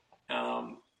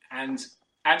 and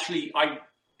actually,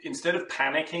 instead of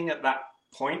panicking at that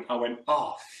point, I went,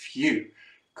 "Oh, phew!"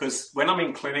 Because when I'm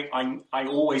in clinic, I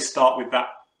always start with that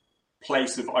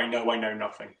place of I know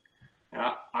nothing.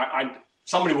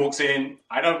 Somebody walks in,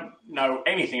 I don't know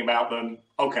anything about them.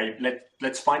 Okay,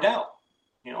 let's find out.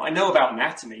 I know about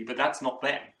anatomy, but that's not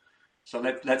them. So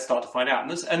let's start to find out,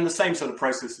 and the same sort of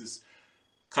process is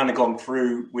kind of gone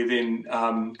through within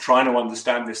trying to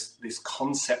understand this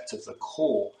concept of the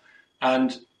core.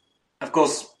 And of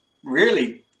course,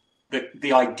 really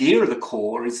the idea of the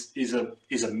core is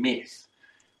a myth.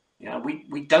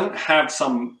 We don't have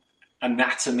some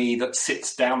anatomy that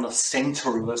sits down the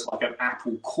center of us like an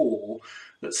apple core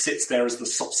that sits there as the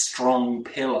sort of strong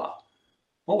pillar.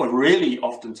 What we're really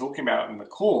often talking about in the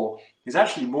core is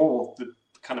actually more the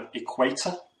kind of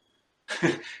equator.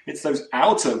 It's those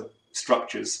outer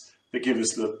structures that give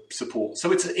us the support.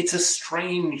 So it's a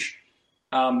strange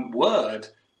word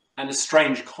and a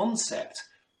strange concept,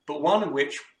 but one of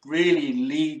which really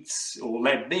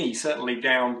led me certainly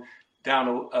down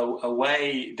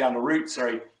a route.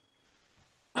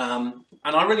 And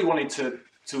I really wanted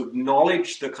to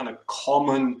acknowledge the kind of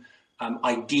common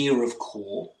idea of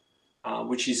core,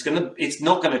 which is it's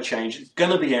not going to change. It's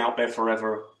going to be out there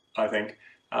forever, I think.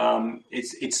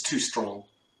 It's too strong.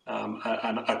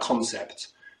 A concept.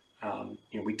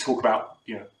 We talk about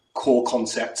core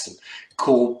concepts and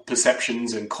core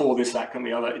perceptions and core this, that, and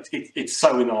the other. It's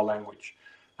so in our language.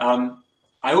 I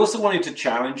also wanted to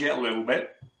challenge it a little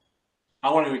bit.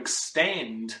 I want to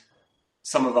extend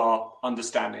some of our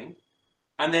understanding,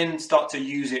 and then start to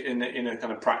use it in a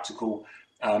kind of practical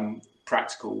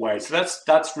way. So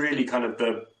that's really kind of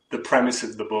the premise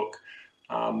of the book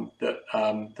that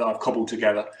I've cobbled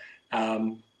together.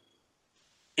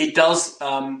 It does,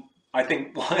 I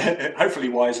think, hopefully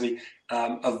wisely,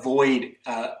 avoid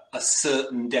a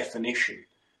certain definition,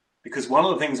 because one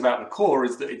of the things about the core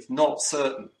is that it's not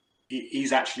certain. It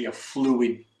is actually a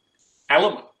fluid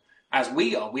element, as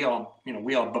we are. We are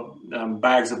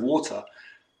bags of water.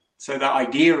 So that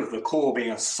idea of the core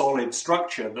being a solid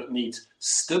structure that needs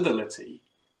stability,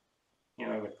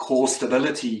 the core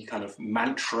stability kind of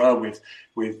mantra with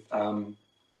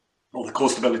or the core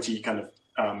stability kind of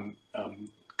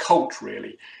cult,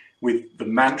 really, with the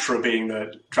mantra being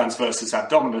the transversus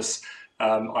abdominis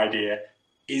idea,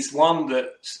 is one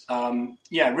that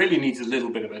really needs a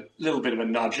little bit of a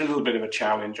nudge, a little bit of a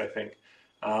challenge, I think.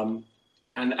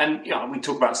 And we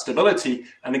talk about stability,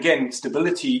 and again,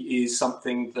 stability is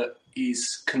something that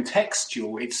is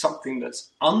contextual. It's something that's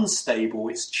unstable.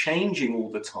 It's changing all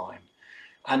the time.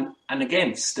 And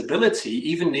again, stability,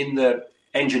 even in the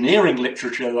engineering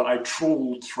literature that I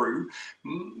trawled through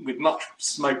with much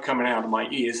smoke coming out of my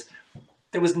ears,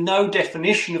 there was no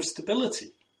definition of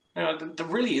stability. There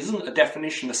really isn't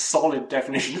a solid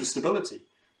definition of stability.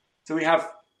 So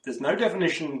there's no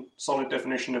solid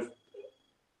definition of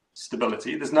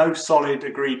stability. There's no solid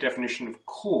agreed definition of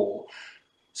core.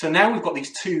 So now we've got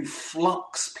these two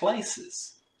flux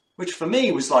places, which for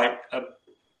me was like a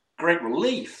great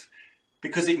relief,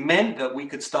 because it meant that we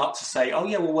could start to say, oh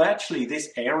yeah, well actually this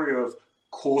area of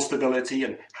core stability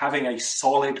and having a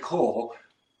solid core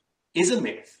is a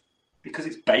myth, because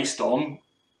it's based on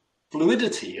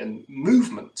fluidity and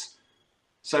movement.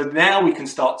 So now we can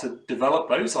start to develop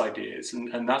those ideas,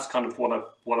 and that's kind of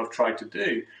what I've tried to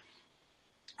do.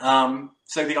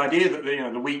 So the idea that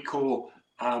the weak core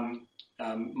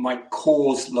might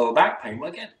cause lower back pain,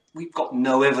 well, again, we've got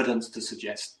no evidence to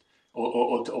suggest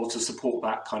or to support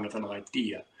that kind of an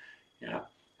idea. Yeah,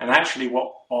 and actually,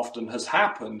 what often has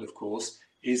happened, of course,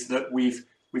 is that we've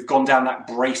gone down that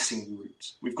bracing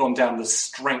route. We've gone down the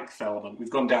strength element. We've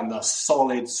gone down the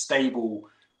solid, stable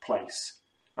place.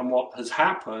 And what has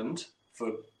happened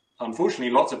for, unfortunately,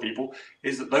 lots of people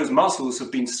is that those muscles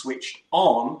have been switched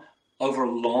on over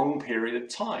a long period of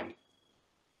time.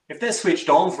 If they're switched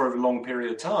on for a long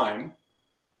period of time,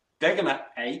 they're going to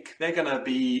ache, they're going to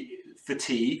be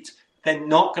fatigued, they're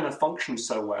not going to function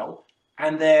so well,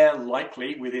 and they're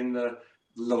likely within the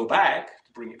lower back,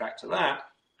 to bring it back to that,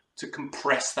 to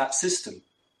compress that system.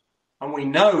 And we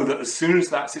know that as soon as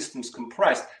that system's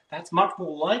compressed, that's much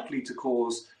more likely to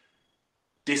cause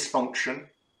dysfunction,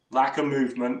 lack of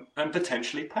movement, and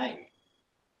potentially pain.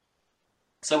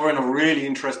 So we're in a really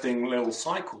interesting little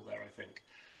cycle there, I think.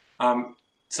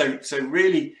 So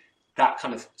really, that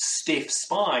kind of stiff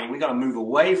spine, we got to move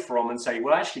away from and say,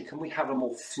 well, actually, can we have a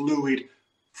more fluid,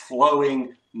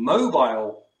 flowing,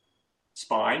 mobile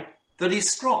spine that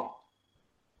is strong?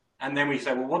 And then we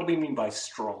say, well, what do we mean by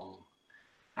strong?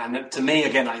 And to me,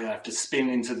 again, I have to spin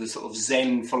into the sort of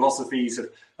Zen philosophies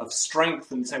of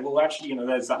strength and say, well, actually,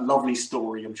 there's that lovely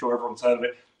story. I'm sure everyone's heard of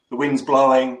it. The wind's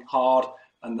blowing hard,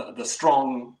 and the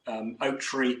strong oak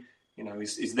tree,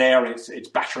 is there. It's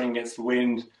battering against the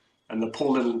wind, and the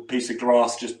poor little piece of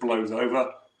grass just blows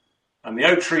over. And the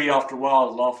oak tree, after a while,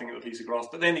 is laughing at the piece of grass,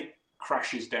 but then it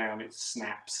crashes down, it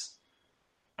snaps.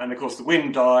 And of course, the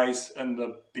wind dies, and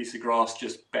the piece of grass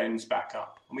just bends back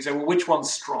up. And we say, well, which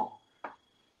one's strong?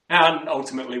 And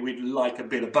ultimately, we'd like a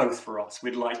bit of both for us.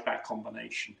 We'd like that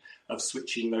combination of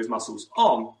switching those muscles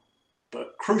on,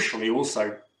 but crucially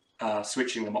also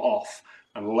switching them off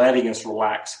and letting us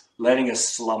relax, letting us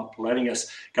slump, letting us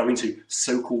go into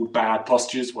so-called bad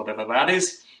postures, whatever that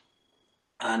is,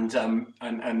 and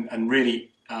really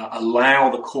allow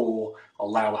the core,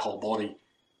 allow the whole body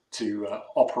to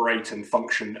operate and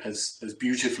function as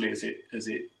beautifully as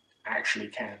it actually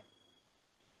can.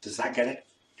 Does that get it?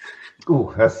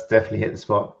 Oh, that's definitely hit the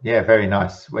spot. Yeah, very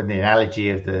nice. When the analogy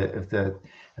of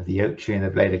the oak tree and the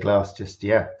blade of glass,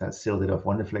 that sealed it off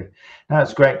wonderfully. No,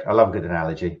 that's great. I love a good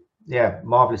analogy. Yeah,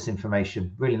 marvelous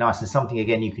information. Really nice, and something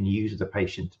again you can use with a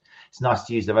patient. It's nice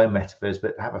to use their own metaphors,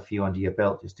 but have a few under your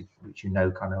belt just to, which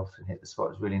kind of often hit the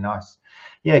spot. Is really nice.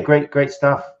 Yeah, great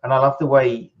stuff. And I love the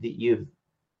way that you've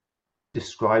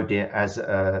described it as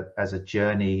a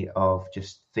journey of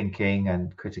just thinking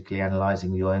and critically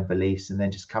analyzing your own beliefs, and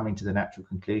then just coming to the natural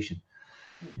conclusion.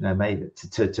 Maybe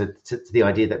to the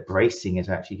idea that bracing is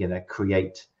actually going to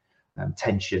create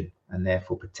tension and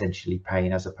therefore potentially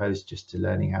pain, as opposed just to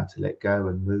learning how to let go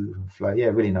and move and flow. Yeah,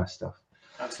 really nice stuff.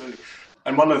 Absolutely.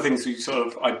 And one of the things we sort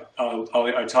of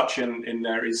I touch in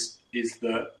there is is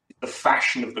the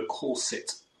fashion of the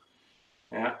corset.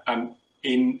 Yeah, and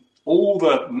in all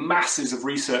the masses of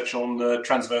research on the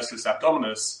transversus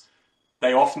abdominis,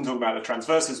 they often talk about the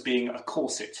transversus being a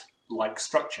corset-like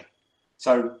structure.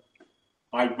 So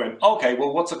I went, okay,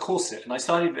 well, what's a corset? And I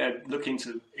started looking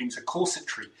into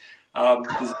corsetry.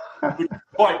 It's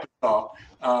quite bizarre.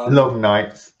 Long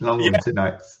nights, long winter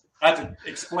nights. I had to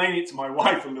explain it to my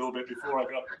wife a little bit before I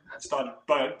started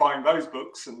buying those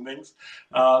books and things.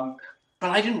 But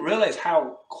I didn't realize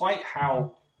how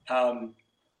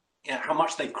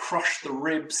much they crushed the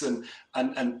ribs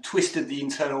and twisted the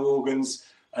internal organs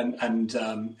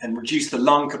and reduced the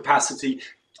lung capacity.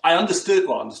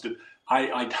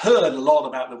 I'd heard a lot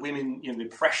about the women, the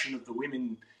oppression of the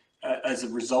women as a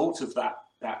result of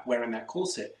that wearing that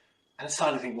corset. And I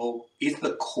started to think, well, is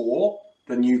the core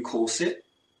the new corset?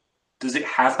 Does it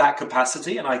have that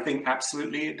capacity? And I think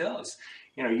absolutely it does.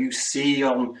 You see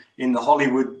in the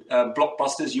Hollywood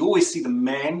blockbusters, you always see the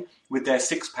men with their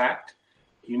six-pack.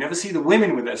 You never see the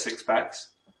women with their six-packs,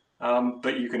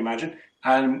 but you can imagine.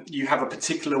 And you have a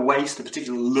particular waist, a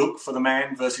particular look for the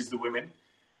man versus the women.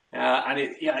 And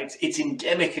it's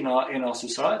endemic in our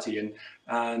society. And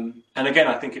again,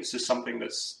 I think it's just something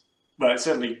it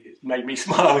certainly made me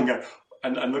smile and go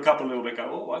and look up a little bit.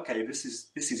 Go, oh, okay, this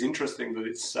is interesting that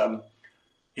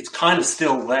it's kind of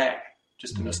still there,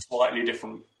 just in a slightly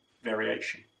different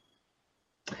variation.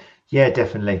 Yeah,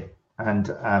 definitely. And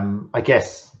I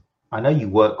guess I know you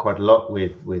work quite a lot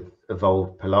with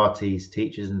evolved Pilates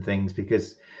teachers and things,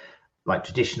 because like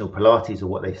traditional Pilates, or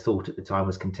what they thought at the time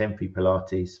was contemporary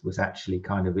Pilates, was actually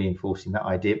kind of reinforcing that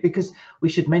idea. Because we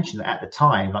should mention that at the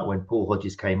time, like when Paul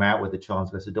Hodges came out with the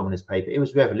transverse abdominis paper, it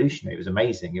was revolutionary. It was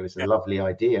amazing. It was a lovely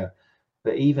idea.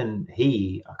 But even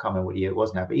he, I can't remember what year it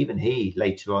was now, but even he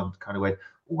later on kind of went,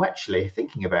 oh, actually,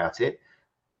 thinking about it,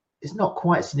 it's not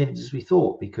quite as significant as we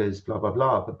thought, because blah, blah,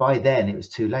 blah. But by then it was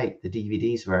too late. The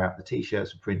DVDs were out, the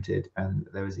T-shirts were printed, and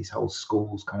there was these whole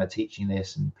schools kind of teaching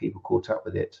this, and people caught up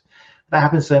with it. That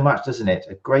happens so much, doesn't it?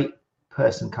 A great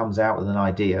person comes out with an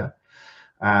idea,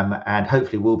 and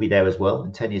hopefully we'll be there as well.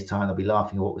 In 10 years' time, they'll be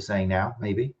laughing at what we're saying now,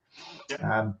 maybe.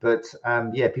 Yeah.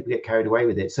 People get carried away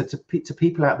with it. So to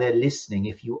people out there listening,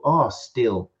 if you are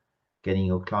still getting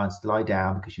your clients to lie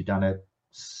down because you've done a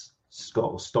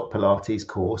stop Pilates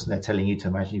course and they're telling you to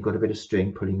imagine you've got a bit of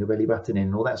string, pulling your belly button in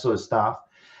and all that sort of stuff,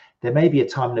 there may be a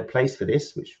time and a place for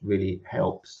this, which really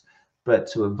helps. But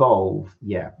to evolve,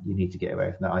 you need to get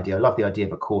away from that idea. I love the idea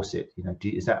of a corset.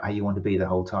 Is that how you want to be the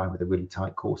whole time, with a really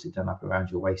tight corset done up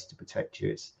around your waist to protect you?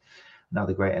 It's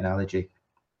another great analogy.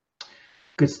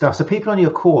 Good stuff. So people on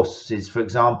your courses, for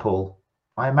example,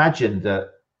 I imagine that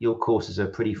your courses are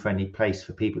a pretty friendly place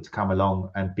for people to come along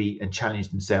and challenge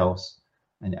themselves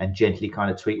and gently kind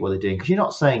of tweak what they're doing. Because you're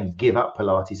not saying give up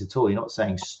Pilates at all. You're not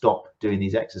saying stop doing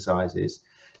these exercises,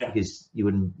 because you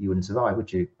wouldn't survive,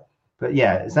 would you? But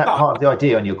is that part of the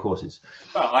idea on your courses?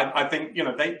 Well, I think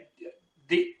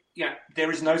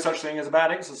there is no such thing as a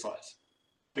bad exercise.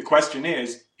 The question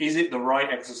is it the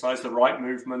right exercise, the right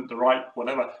movement, the right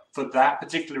whatever for that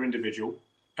particular individual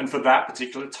and for that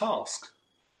particular task?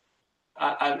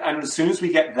 And as soon as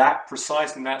we get that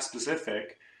precise and that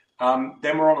specific,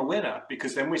 then we're on a winner,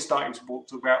 because then we're starting to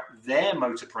talk about their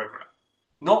motor program,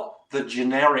 not the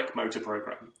generic motor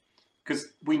program, because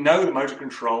we know the motor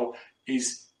control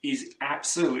is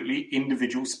absolutely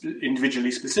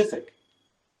individually specific.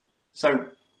 So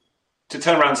to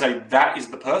turn around and say that is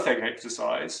the perfect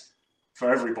exercise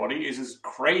for everybody is as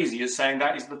crazy as saying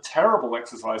that is the terrible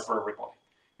exercise for everybody.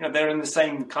 They're in the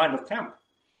same kind of camp.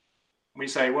 We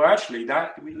say, well, actually,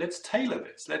 let's tailor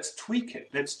this, let's tweak it,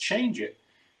 let's change it.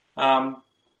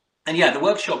 The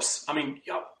workshops, like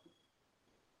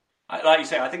you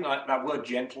say, I think that word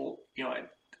gentle,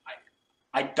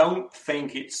 I don't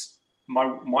think it's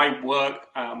my work,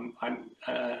 and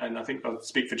I think I'll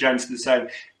speak for James to say,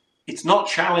 it's not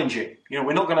challenging.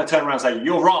 We're not going to turn around and say,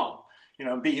 you're wrong,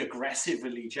 and be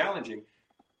aggressively challenging.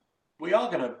 We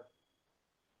are going to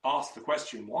ask the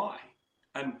question why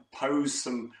and pose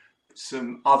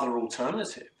some other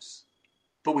alternatives.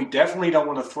 But we definitely don't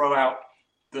want to throw out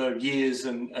the years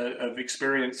of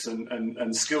experience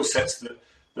and skill sets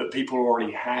that people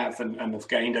already have and have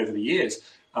gained over the years.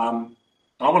 I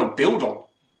want to build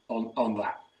on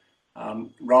that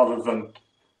rather than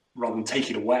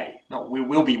take it away. No,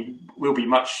 we'll be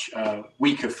much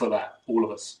weaker for that, all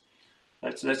of us.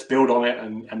 Let's build on it,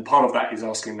 and part of that is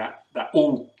asking that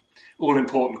all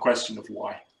important question of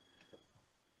why.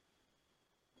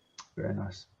 Very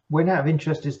nice. When, out of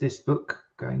interest, is this book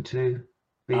going to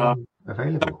be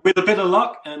available? With a bit of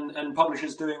luck and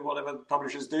publishers doing whatever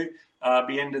publishers do,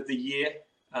 the end of the year.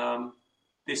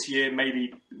 this year,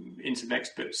 maybe into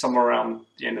next, but somewhere around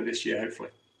the end of this year, hopefully.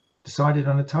 Decided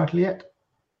on a title yet?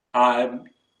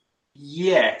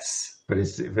 Yes. But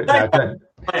I don't.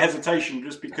 My hesitation,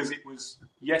 just because it was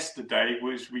yesterday,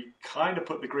 was we kind of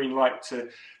put the green light to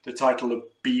the title of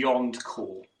Beyond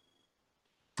Core.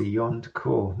 Beyond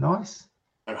Core, nice.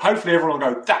 So hopefully everyone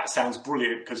will go, that sounds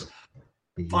brilliant, because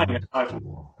finding a title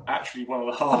Core. actually one of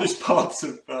the hardest parts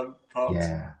of parts.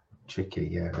 Yeah, tricky.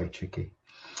 Yeah, very tricky.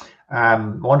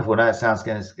 Wonderful. No, it sounds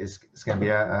it's going to be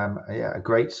a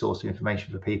great source of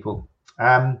information for people.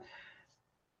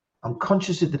 I'm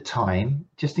conscious of the time,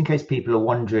 just in case people are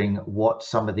wondering what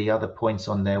some of the other points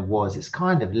on there was. It's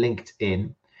kind of linked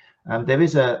in. There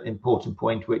is an important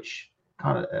point, which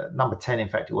kind of number 10, in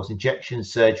fact, it was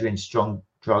injections, surgery, and strong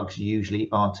drugs usually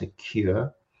aren't a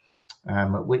cure,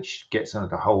 which gets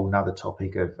on a whole nother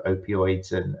topic of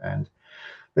opioids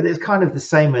but it's kind of the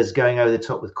same as going over the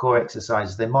top with core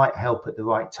exercises. They might help at the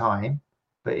right time,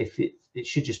 but if it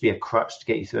should just be a crutch to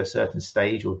get you through a certain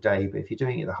stage or day. But if you're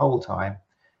doing it the whole time,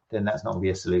 then that's not going to be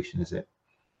a solution, is it?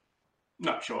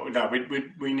 No, sure. No,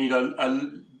 we need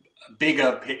a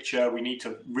bigger picture. We need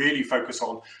to really focus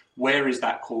on where is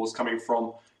that cause coming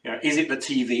from. Is it the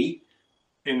TV?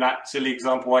 In that silly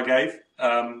example I gave,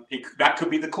 that could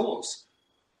be the cause,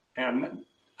 and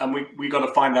we got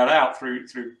to find that out through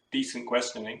decent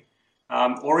questioning.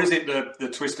 Or is it the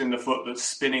twist in the foot that's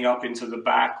spinning up into the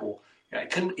back? Or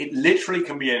it literally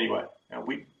can be anywhere.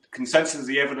 Consensus of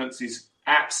the evidence is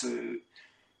absolutely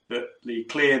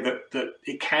clear that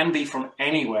it can be from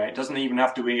anywhere. It doesn't even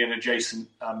have to be an adjacent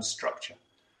structure.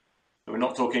 So we're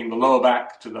not talking the lower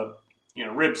back to the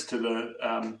ribs to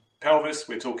the pelvis.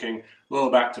 We're talking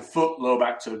lower back to foot, lower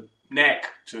back to neck,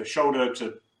 to shoulder,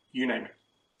 to you name it,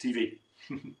 TV.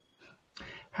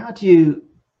 How do you,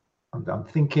 I'm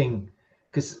thinking,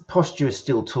 because posture is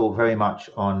still taught very much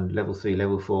on level 3,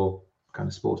 level 4 kind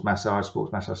of sports massage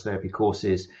therapy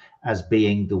courses as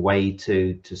being the way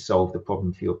to solve the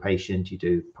problem for your patient. You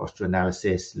do posture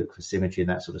analysis, look for symmetry and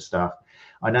that sort of stuff.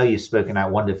 I know you've spoken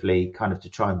out wonderfully kind of to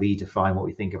try and redefine what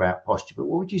we think about posture, but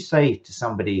what would you say to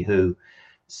somebody who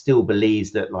still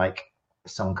believes that, like, if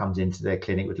someone comes into their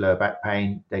clinic with lower back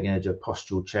pain, they're going to do a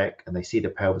postural check and they see the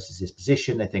pelvis is this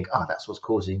position, they think, that's what's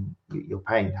causing your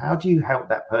pain. How do you help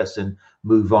that person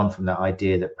move on from that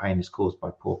idea that pain is caused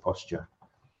by poor posture?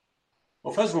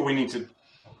 Well, first of all, we need to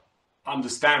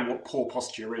understand what poor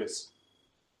posture is.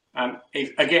 And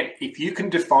if you can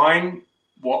define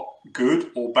what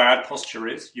good or bad posture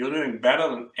is, you're doing better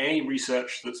than any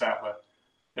research that's out there.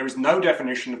 There is no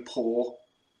definition of poor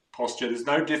posture. There's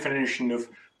no definition of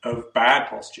bad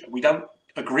posture. We don't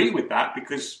agree with that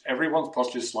because everyone's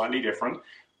posture is slightly different.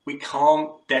 We can't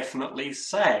definitely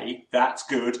say that's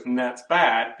good and that's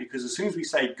bad, because as soon as we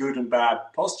say good and bad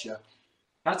posture,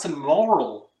 that's a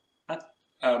moral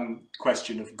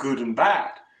question of good and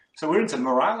bad. So we're into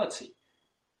morality.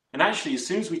 And actually, as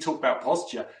soon as we talk about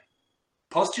posture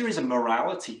is a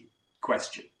morality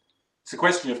question. It's a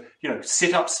question of,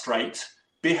 sit up straight,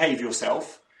 behave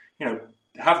yourself,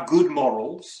 have good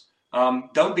morals.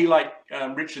 Don't be like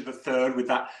Richard III with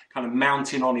that kind of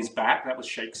mountain on his back. That was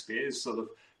Shakespeare's sort of,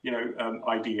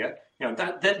 idea.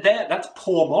 That's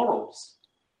poor morals.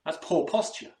 That's poor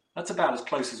posture. That's about as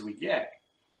close as we get.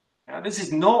 Now, this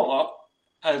is not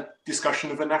a discussion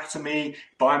of anatomy,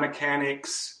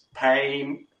 biomechanics,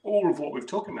 pain, all of what we've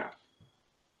talking about.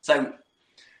 So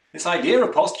this idea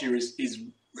of posture is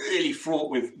really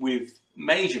fraught with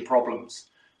major problems.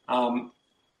 And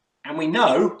we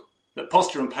know that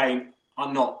posture and pain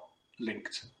are not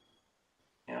linked.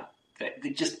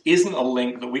 There just isn't a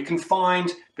link that we can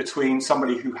find between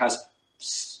somebody who has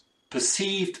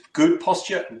perceived good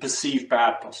posture and perceived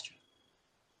bad posture.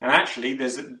 And actually,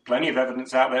 there's plenty of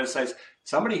evidence out there that says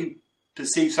somebody who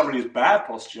perceives somebody as bad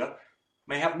posture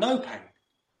may have no pain.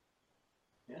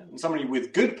 And somebody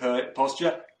with good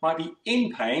posture might be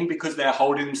in pain because they're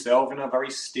holding themselves in a very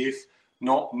stiff,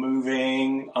 not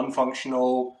moving,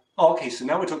 unfunctional. Okay, so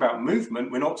now we're talking about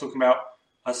movement. We're not talking about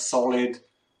a solid,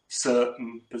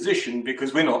 certain position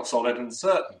because we're not solid and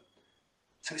certain.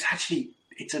 So it's actually,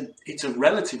 it's a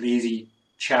relatively easy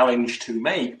challenge to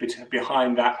make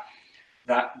behind that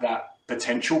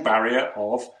potential barrier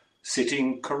of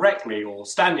sitting correctly or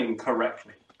standing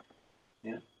correctly.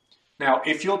 Now,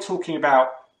 if you're talking about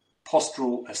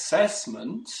postural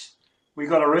assessment, we've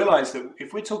got to realize that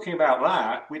if we're talking about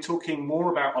that, we're talking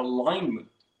more about alignment.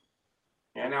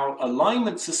 Now,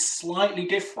 alignments are slightly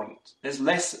different. There's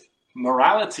less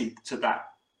morality to that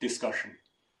discussion.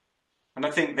 And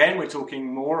I think then we're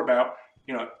talking more about,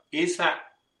 is that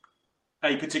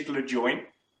a particular joint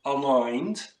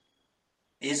aligned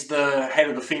is the head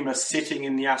of the femur sitting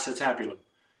in the acetabulum?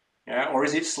 Yeah, or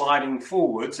is it sliding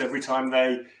forwards every time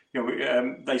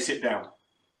they sit down,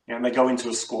 and they go into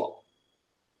a squat?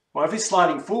 Well, if it's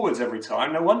sliding forwards every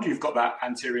time, no wonder you've got that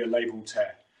anterior labral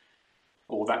tear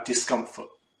or that discomfort.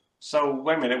 So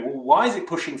wait a minute, well, why is it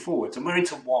pushing forwards? And we're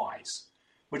into whys.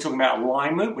 We're talking about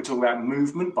alignment, we're talking about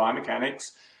movement,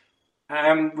 biomechanics,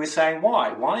 and we're saying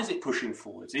why? Why is it pushing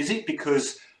forwards? Is it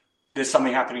because there's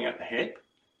something happening at the hip?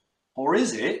 Or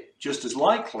is it, just as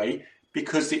likely,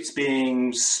 because it's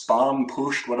being spun,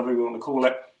 pushed, whatever we want to call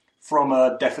it, from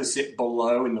a deficit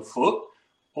below in the foot,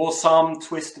 or some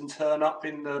twist and turn up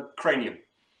in the cranium,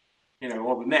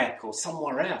 or the neck, or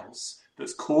somewhere else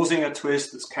that's causing a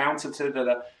twist that's counter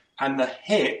to and the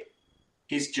hip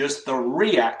is just the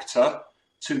reactor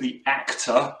to the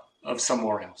actor of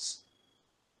somewhere else.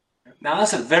 Now,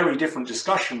 that's a very different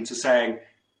discussion to saying,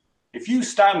 if you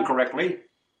stand correctly,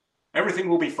 everything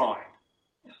will be fine.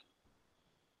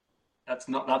 That's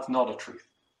not a truth.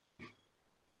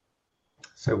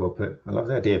 So well put. I love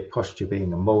the idea of posture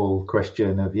being a moral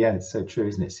question of, it's so true,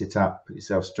 isn't it? Sit up, put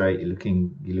yourself straight, you're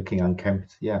looking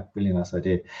unkempt. Yeah, really nice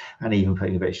idea. And even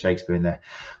putting a bit of Shakespeare in there.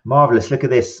 Marvelous. Look at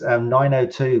this.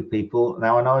 9:02 people.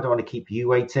 Now, I know I don't want to keep you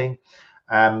waiting.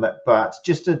 But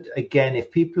just again, if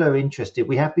people are interested,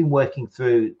 we have been working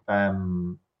through,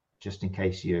 just in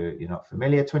case you're not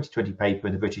familiar, 2020 paper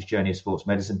in the British Journal of Sports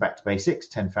Medicine, Back to Basics,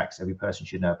 10 facts every person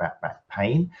should know about back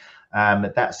pain.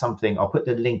 That's something, I'll put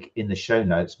the link in the show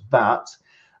notes, but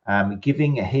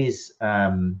giving his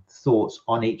thoughts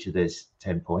on each of those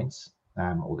 10 points,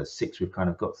 or the 6 we've kind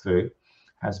of got through,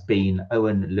 has been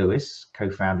Owen Lewis,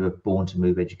 co-founder of Born to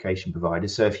Move education provider.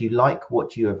 So if you like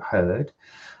what you have heard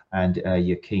and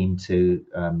you're keen to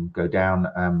go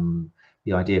down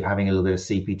the idea of having a little bit of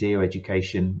CPD or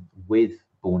education with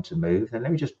Born to Move, then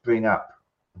let me just bring up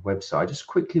the website. I just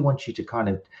quickly want you to kind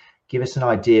of give us an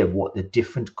idea of what the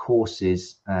different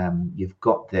courses you've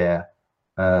got there,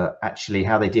 actually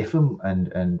how they differ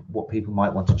and what people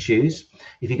might want to choose.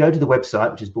 If you go to the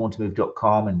website, which is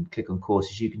borntomove.com, and click on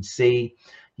courses, you can see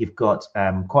you've got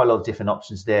quite a lot of different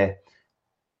options there.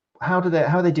 How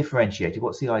are they differentiated?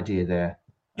 What's the idea there?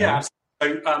 Yeah,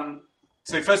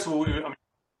 so first of all,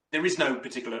 there is no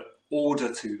particular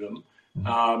order to them.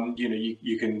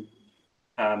 You can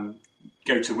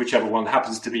go to whichever one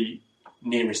happens to be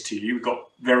nearest to you. We've got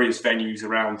various venues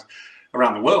around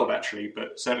the world, actually,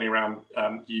 but certainly around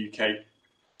the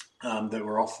UK that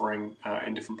we're offering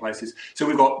in different places. So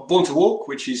we've got Born to Walk,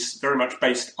 which is very much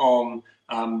based on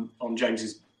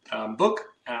James's book,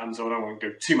 so I don't want to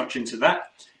go too much into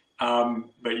that.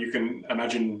 But you can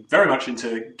imagine very much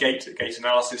into gait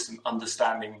analysis and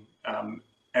understanding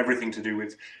everything to do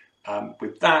with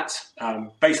that,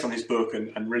 based on his book,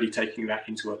 and really taking that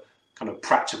into a kind of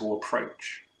practical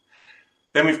approach.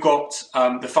 Then we've got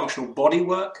the functional body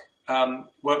work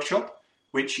workshop,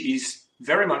 which is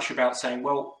very much about saying,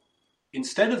 well,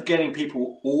 instead of getting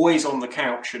people always on the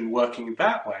couch and working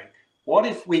that way, what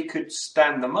if we could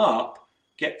stand them up,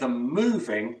 get them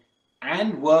moving,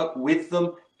 and work with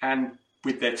them and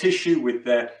with their tissue, with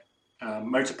their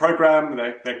motor program,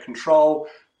 their control,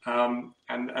 and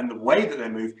the way that they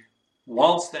move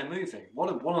whilst they're moving. What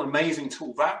an amazing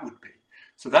tool that would be.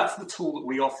 So that's the tool that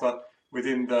we offer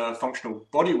within the functional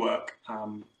bodywork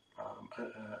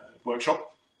workshop.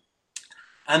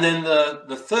 And then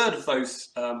the third of those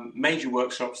major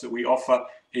workshops that we offer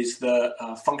is the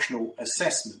functional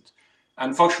assessment.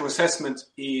 And functional assessment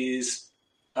is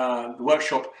the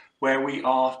workshop where we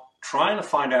are trying to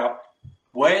find out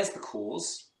where's the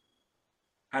cause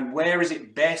and where is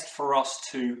it best for us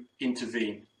to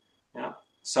intervene. Yeah?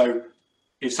 So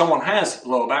if someone has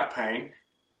lower back pain,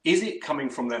 is it coming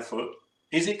from their foot?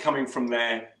 Is it coming from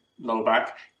their lower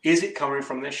back? Is it coming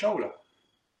from their shoulder?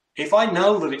 If I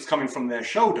know that it's coming from their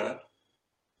shoulder,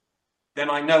 then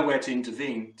I know where to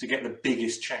intervene to get the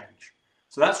biggest change.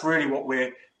 So that's really what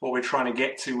we're trying to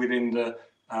get to within the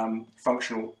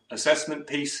functional assessment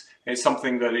piece. It's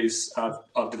something that is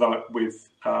I've developed with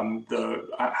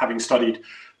having studied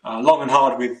long and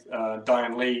hard with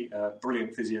Diane Lee, a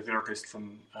brilliant physiotherapist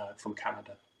from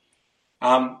Canada.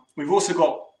 We've also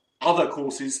got other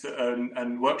courses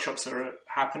and workshops that are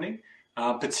happening.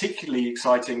 Particularly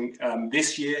exciting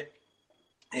this year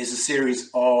is a series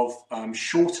of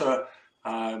shorter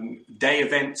day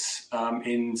events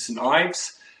in St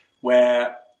Ives,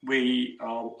 where we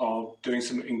are doing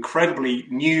some incredibly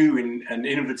new and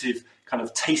innovative kind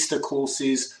of taster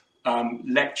courses,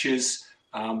 lectures,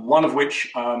 one of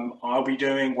which I'll be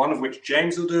doing, one of which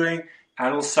James will be doing,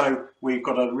 and also we've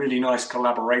got a really nice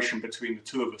collaboration between the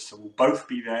two of us, so we'll both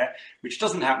be there, which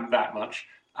doesn't happen that much.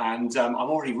 And I'm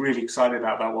already really excited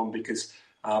about that one because,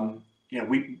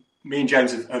 me and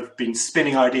James have been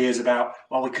spinning ideas about,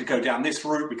 well, we could go down this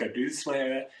route, we could do this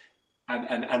layer,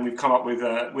 and we've come up with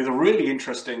a really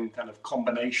interesting kind of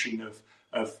combination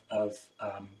of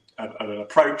an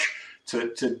approach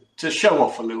to show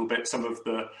off a little bit some of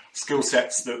the skill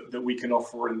sets that we can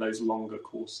offer in those longer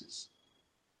courses.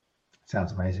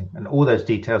 Sounds amazing. And all those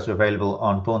details are available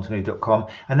on borntomove.com.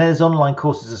 And there's online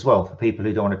courses as well for people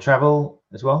who don't want to travel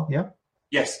as well. Yeah.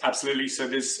 Yes, absolutely. So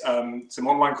there's some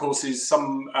online courses,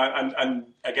 some, and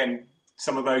again,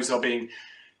 some of those are being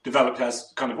developed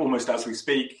as kind of almost as we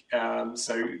speak.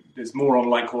 So there's more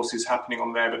online courses happening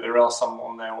on there, but there are some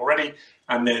on there already.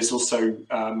 And there's also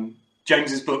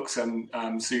James's books and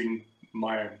soon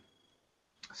my own.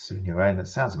 Soon your own. That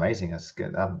sounds amazing. That's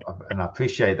good. And I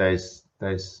appreciate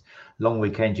those long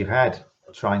weekends you've had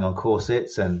trying on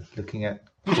corsets and looking at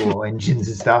core engines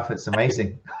and stuff. It's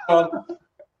amazing.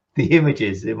 The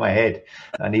images in my head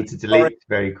I need to delete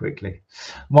very quickly.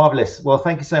 Marvelous. Well,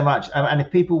 thank you so much. And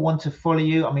if people want to follow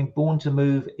you, I mean, Born to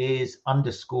Move is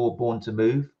 _Born to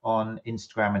Move on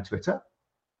Instagram and Twitter.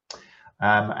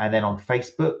 And then on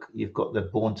Facebook, you've got the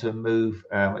Born to Move.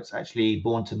 It's actually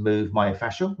Born to Move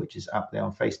Myofascial, which is up there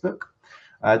on Facebook.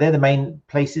 They're the main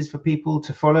places for people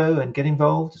to follow and get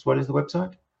involved, as well as the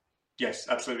website. Yes,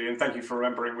 absolutely. And thank you for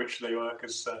remembering which they were,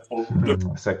 because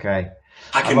it's okay.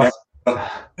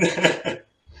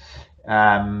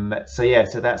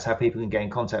 So that's how people can get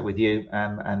in contact with you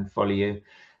and follow you.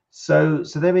 So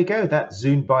there we go. That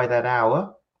zoomed by that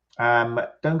hour.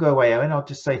 Don't go away, Owen. I'll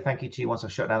just say thank you to you once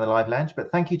I've shut down the live lounge,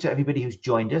 but thank you to everybody who's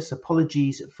joined us.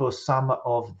 Apologies for some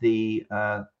of the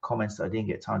comments that I didn't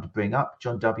get time to bring up.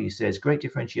 John W says, great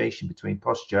differentiation between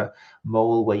posture,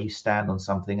 mole where you stand on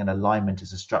something, and alignment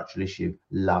as a structural issue.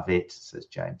 Love it, says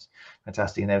James.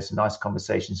 Fantastic. And there were some nice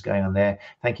conversations going on there.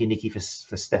 Thank you, Nikki, for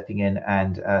stepping in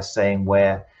and saying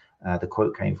where the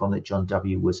quote came from that John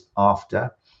W was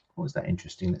after. What was that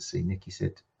interesting? Let's see. Nikki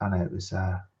said, oh no, it was...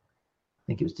 I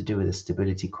think it was to do with a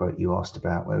stability quote you asked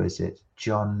about. Where is it?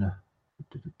 John.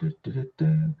 It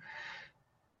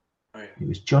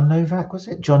was John Novak, was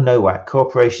it? John Nowak.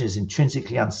 Cooperation is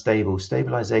intrinsically unstable.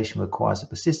 Stabilization requires a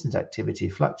persistent activity,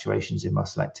 fluctuations in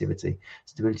muscle activity.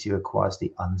 Stability requires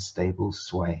the unstable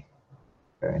sway.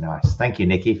 Very nice. Thank you,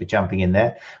 Nikki, for jumping in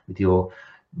there with your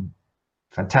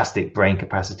fantastic brain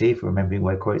capacity for remembering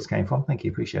where quotes came from. Thank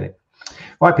you. Appreciate it.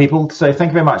 Right, people. So thank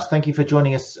you very much. Thank you for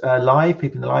joining us live,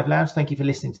 people in the live lounge. Thank you for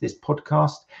listening to this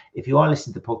podcast. If you are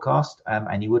listening to the podcast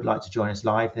and you would like to join us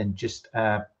live, then just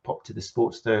pop to the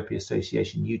Sports Therapy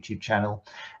Association YouTube channel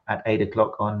at 8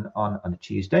 o'clock on a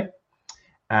Tuesday.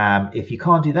 If you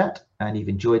can't do that and you've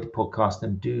enjoyed the podcast,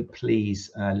 then do please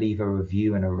leave a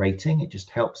review and a rating. It just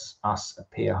helps us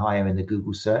appear higher in the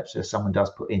Google search. So if someone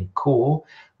does put in core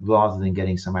rather than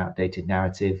getting some outdated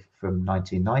narrative from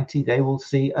 1990, they will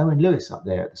see Owen Lewis up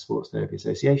there at the Sports Therapy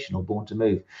Association or Born to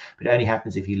Move. But it only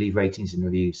happens if you leave ratings and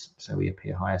reviews, so we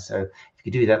appear higher. So if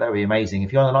you could do that, that would be amazing.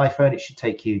 If you're on an iPhone, it should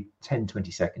take you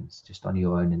 10-20 seconds just on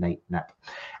your own innate nap.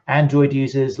 Android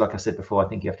users, like I said before, I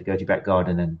think you have to go to your back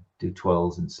garden and do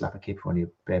twirls and slap a kipper on your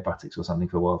bare buttocks or something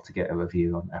for a while to get a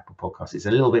review on Apple Podcasts. It's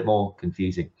a little bit more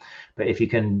confusing, but if you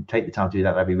can take the time to do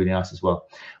that, that'd be really nice as well.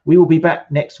 We will be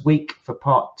back next week for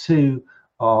part 2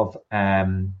 of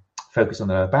Focus on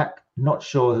the Lower Back. Not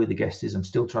sure who the guest is. I'm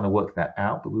still trying to work that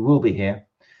out, but we will be here.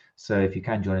 So if you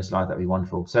can join us live, that'd be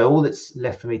wonderful. So all that's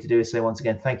left for me to do is say once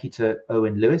again, thank you to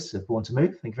Owen Lewis of Born to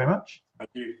Move. Thank you very much. Thank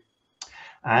you.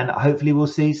 And hopefully we'll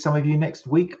see some of you next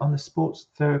week on the Sports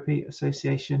Therapy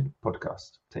Association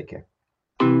podcast. Take care.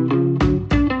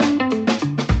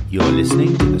 You're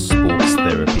listening to the Sports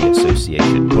Therapy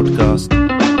Association podcast,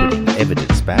 putting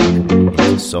evidence back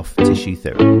into soft tissue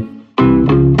therapy.